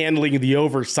handling the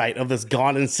oversight of this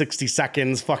Gone in 60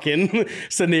 Seconds fucking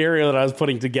scenario that I was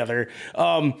putting together.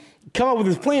 Come up with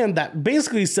this plan that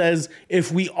basically says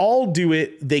if we all do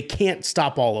it, they can't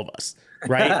stop all of us.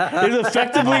 Right? It's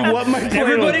effectively what my plan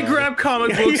Everybody was. grab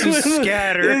comic books and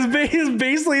scatter. It's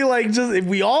basically like, just if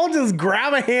we all just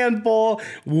grab a handful,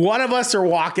 one of us are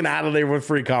walking out of there with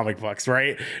free comic books,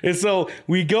 right? And so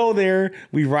we go there,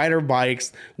 we ride our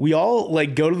bikes, we all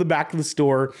like go to the back of the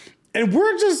store, and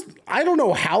we're just, I don't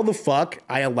know how the fuck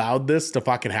I allowed this to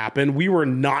fucking happen. We were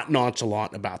not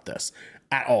nonchalant about this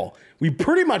at all. We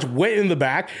pretty much went in the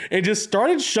back and just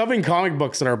started shoving comic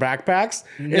books in our backpacks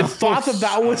and thought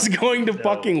that was going to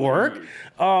fucking work.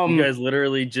 You guys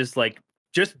literally just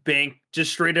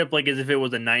straight up like as if it was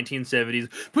the 1970s.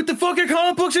 Put the fucking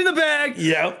comic books in the bag.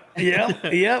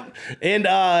 Yep.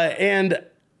 And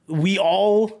we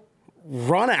all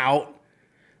run out,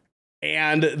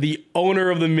 and the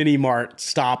owner of the mini mart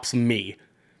stops me.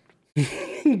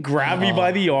 Grabbed me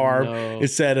by the arm and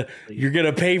said, "You're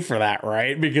gonna pay for that,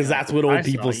 right?" Because that's what old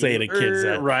people say to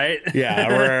kids, right? Yeah,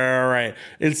 right.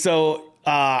 And so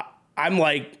I'm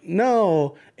like,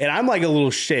 "No," and I'm like a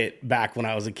little shit back when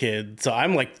I was a kid, so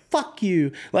I'm like, "Fuck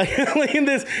you!" Like, and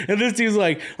this dude's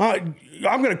like, "I'm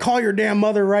gonna call your damn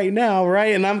mother right now,"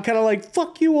 right? And I'm kind of like,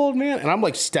 "Fuck you, old man," and I'm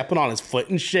like stepping on his foot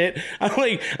and shit. I'm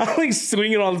like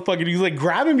swinging on the fucking. He's like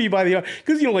grabbing me by the arm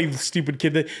because like the stupid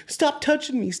kid that stop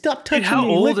touching me. How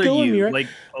old are you? Me, right? Like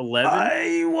 11?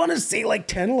 I want to say like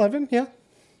 10, 11. Yeah,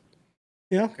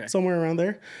 okay. Somewhere around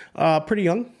there. Pretty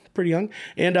young.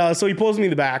 And so he pulls me in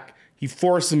the back. He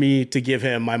forces me to give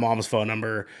him my mom's phone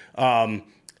number.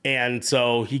 And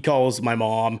so he calls my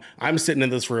mom. I'm sitting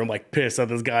in this room like pissed that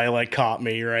this guy like caught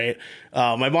me, right?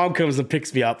 My mom comes and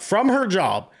picks me up from her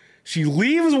job. She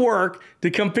leaves work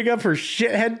to come pick up her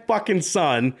shithead fucking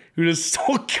son who just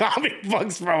stole comic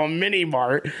books from a mini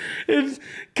mart. And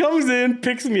comes in,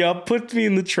 picks me up, puts me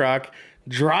in the truck,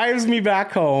 drives me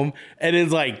back home, and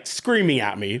is like screaming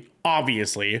at me,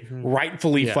 obviously,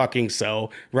 rightfully fucking so,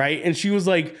 right? And she was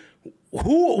like,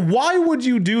 why would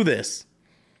you do this?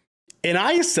 And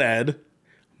I said,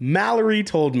 Mallory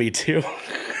told me to.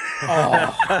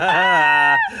 Like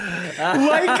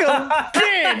a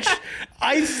bitch.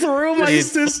 I threw my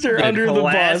sister under the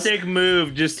bus. Classic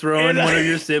move, just throwing one of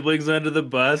your siblings under the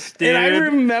bus, dude. And I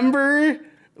remember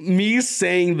me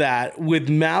saying that with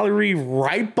Mallory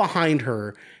right behind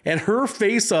her and her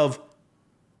face of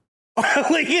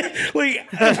like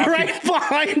right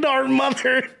behind our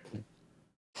mother.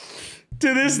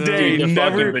 To this day,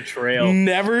 never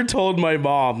never told my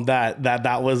mom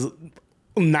that was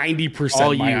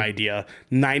 90% my idea.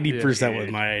 90% was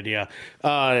my idea.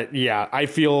 Yeah, I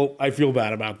feel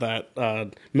bad about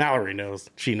that. Mallory knows.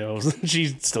 She knows. She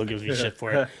still gives me shit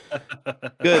for it.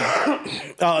 Good.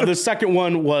 The second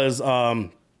one was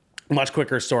much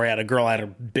quicker story. I had a girl I had a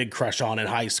big crush on in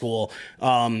high school,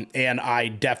 and I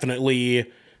definitely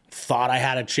thought I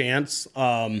had a chance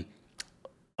of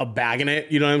bagging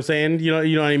it. You know what I'm saying? You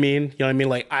know what I mean? You know what I mean?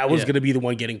 Like I was gonna be the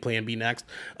one getting Plan B next.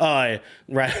 Right.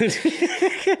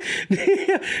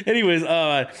 Anyways,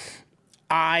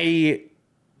 I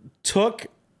took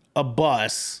a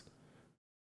bus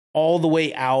all the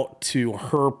way out to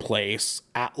her place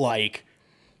at like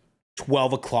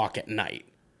 12 o'clock at night.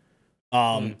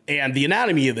 And the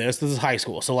anatomy of this is high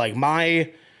school. So like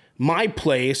my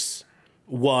place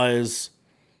was,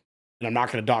 and I'm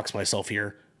not going to dox myself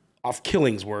here, off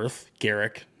Killingsworth,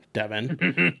 Garrick,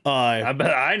 Devin. I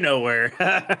bet I know where.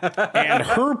 And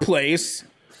her place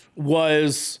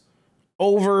was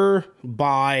over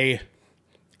by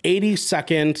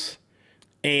 82nd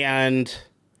and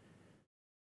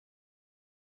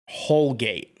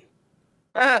Holgate.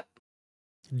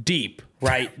 Deep,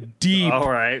 right? Deep. All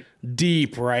right.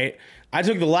 Deep, right? I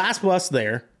took the last bus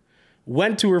there,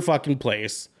 went to her fucking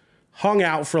place, hung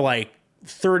out for like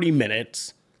 30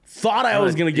 minutes, thought I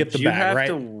was going to get the bag, right?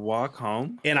 Did you have to walk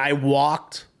home? And I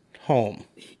walked home.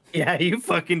 Yeah, you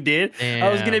fucking did. Damn. I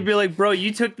was going to be like, bro,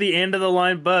 you took the end of the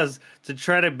line bus to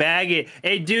try to bag it.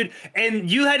 Hey, dude, and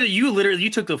you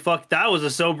took the fuck, that was a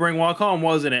sobering walk home,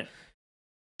 wasn't it?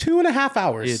 2.5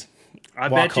 hours. Dude, I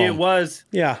bet you it was.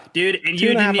 Yeah. Dude, and you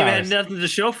didn't even have nothing to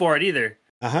show for it either.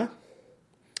 Uh-huh.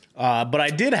 But I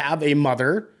did have a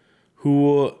mother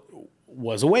who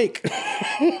was awake.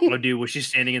 Oh, dude, was she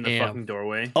standing in the fucking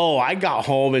doorway? Oh, I got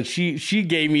home and she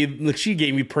gave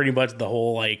me pretty much the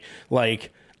whole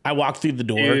like I walked through the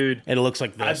door, dude, and it looks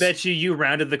like this. I bet you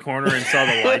rounded the corner and saw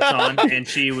the lights on, and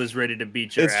she was ready to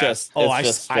beat your ass.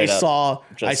 I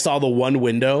saw the one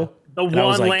window. The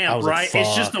one lamp, right? Like,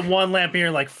 it's just the one lamp, and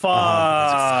you're like,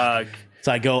 fuck.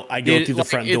 So I go through the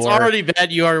front door. It's already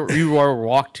bad. You are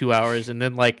walk 2 hours, and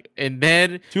then 2.5.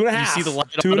 You see the light.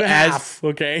 2.5.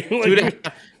 Okay.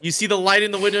 2.5. You see the light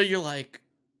in the window. You're like,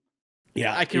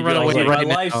 yeah, I can run away right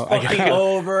now. Life's fucking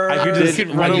over. I could just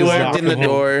run away. Walked in the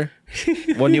door.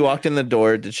 When you walked in the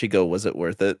door, did she go, "Was it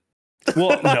worth it"?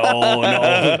 Well, no.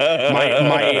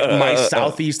 My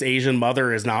Southeast Asian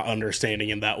mother is not understanding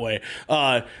in that way.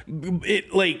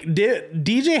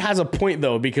 DJ has a point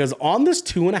though, because on this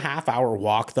 2.5 hour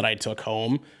walk that I took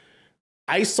home,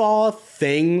 I saw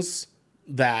things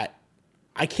that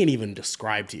I can't even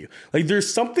describe to you. Like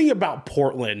there's something about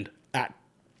Portland at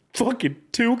fucking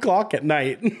 2 o'clock at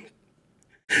night.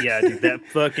 Yeah, dude, that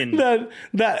fucking that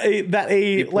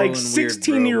a like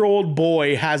 16-year-old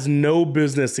boy has no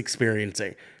business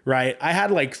experiencing, right? I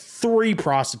had like 3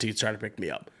 prostitutes try to pick me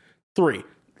up. 3.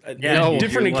 Yeah,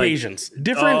 different occasions,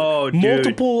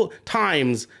 multiple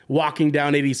times walking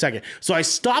down 82nd. So I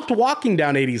stopped walking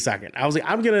down 82nd. I was like,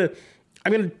 I'm gonna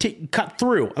cut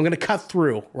through. I'm gonna cut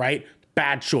through, right?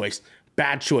 Bad choice.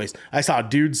 I saw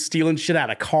dudes stealing shit out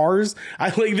of cars.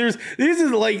 It was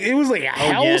like a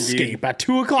hellscape at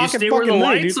 2 o'clock. You stay where the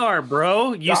lights are,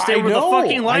 bro. You stay where the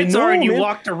fucking lights are, and you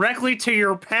walk directly to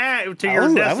your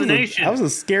destination. I was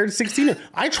a scared 16.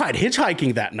 I tried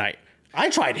hitchhiking that night.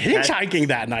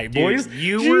 Boys. Dude,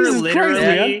 you were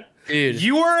literally,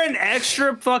 you were an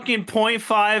extra fucking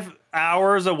 0.5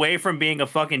 hours away from being a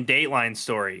fucking Dateline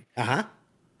story.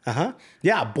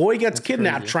 Yeah, boy gets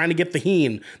kidnapped trying to get the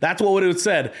heen. That's what it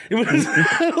said. It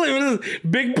was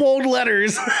big bold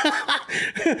letters.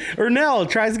 Ernell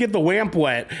tries to get the wamp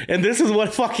wet, and this is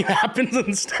what fucking happens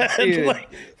instead. Like,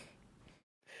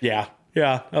 yeah,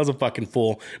 I was a fucking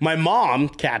fool. My mom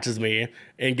catches me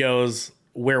and goes,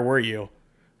 "Where were you?"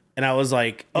 And I was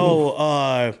like,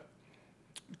 "Oh,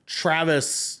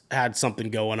 Travis had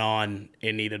something going on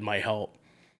and needed my help."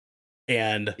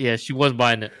 And yeah, she was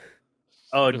buying it.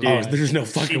 Oh, dude, there's no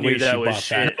fucking way she bought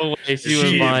that. No way she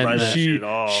was buying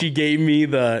that. She gave me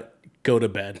the go to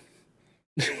bed.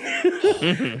 No,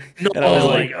 and I was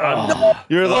like, no.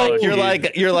 You're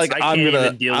like,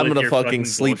 I'm gonna fucking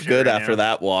sleep good after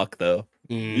that walk, though.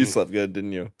 You slept good,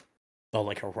 didn't you? Oh,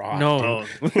 like a rock. No.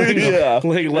 Yeah.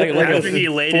 like after he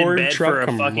laid in bed for a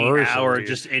fucking hour, dude.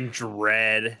 Just in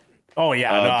dread. Oh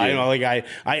yeah, I know. Like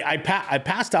I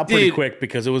passed out pretty quick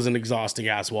because it was an exhausting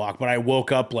ass walk, but I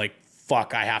woke up like,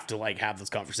 fuck, I have to like have this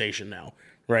conversation now,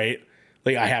 right?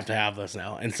 Like I have to have this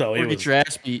now, and so it was get your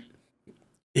ass beat.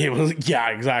 It was, yeah,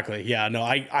 exactly. Yeah, no,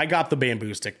 I got the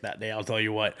bamboo stick that day. I'll tell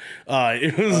you what.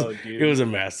 It was a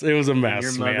mess. It was a mess.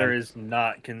 Your mother man. is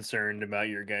not concerned about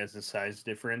your guys' size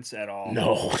difference at all.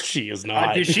 No, she is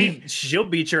not. Dude, she'll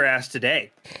beat your ass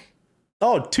today.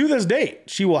 Oh, to this date,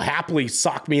 she will happily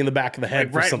sock me in the back of the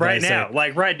head for something right I now. say.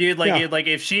 Like right, dude. Like Yeah.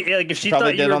 if she Probably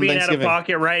thought you were on being out of Thanksgiving.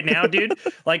 pocket right now, dude.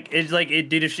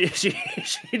 Dude, if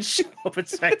she'd show up and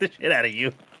smack the shit out of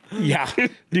you. Yeah,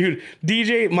 dude.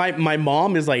 DJ, my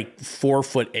mom is like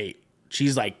 4'8".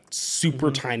 She's like super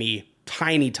tiny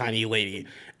lady,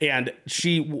 and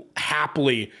she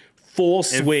happily full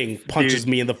swing punches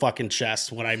me in the fucking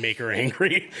chest when I make her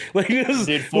angry. Like this,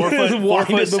 Dude,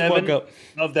 4'7"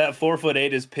 of that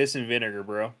 4'8" is piss and vinegar,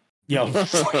 bro. Yo,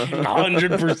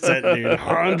 100%, dude,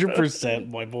 100%,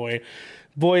 my boy.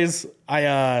 Boys,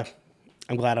 I'm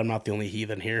glad I'm not the only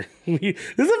heathen here. This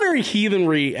is a very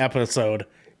heathenry episode,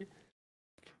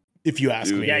 if you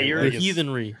ask me. Yeah, you're The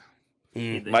heathenry.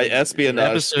 My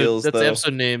espionage skills, That's though. the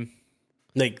episode name.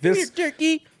 Like this,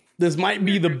 this might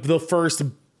be the first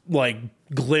like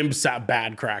glimpse at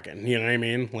bad Kraken. You know what I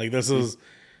mean? Like this is,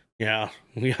 yeah,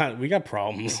 we got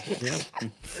problems.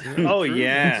 Oh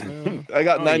yeah, I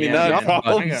got 99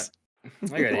 problems.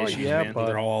 I got issues, man.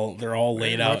 They're all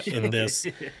laid out in this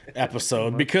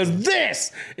episode because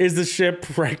this is the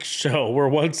Shipwreck Show, where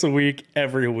once a week,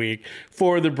 every week,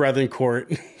 for the Brethren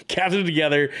Court gathered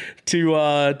together to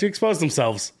expose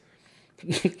themselves.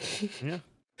 Yeah.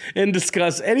 And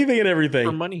discuss anything and everything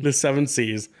For money. the Seven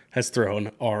Seas has thrown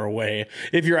our way.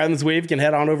 If you're on this wave, you can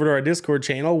head on over to our Discord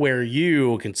channel where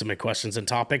you can submit questions and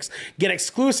topics, get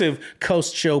exclusive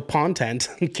Coast Show content,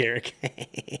 Carrick,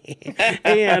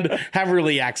 and have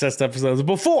early access to episodes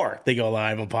before they go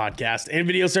live on podcast and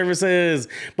video services.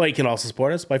 But you can also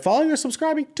support us by following or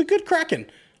subscribing to Good Kraken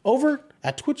over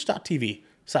at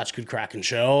twitch.tv/Good Kraken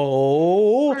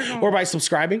Show, or by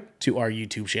subscribing to our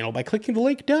YouTube channel by clicking the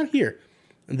link down here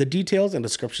in the details and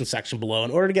description section below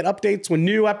in order to get updates when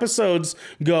new episodes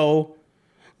go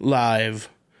live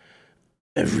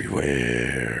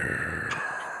everywhere.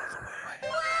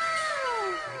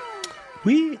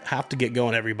 We have to get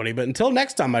going, everybody, but until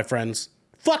next time, my friends,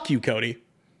 fuck you, Cody.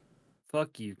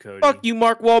 Fuck you, Cody. Fuck you,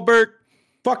 Mark Wahlberg.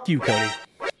 Fuck you, Cody.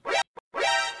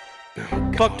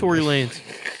 Fuck Tory Lanez.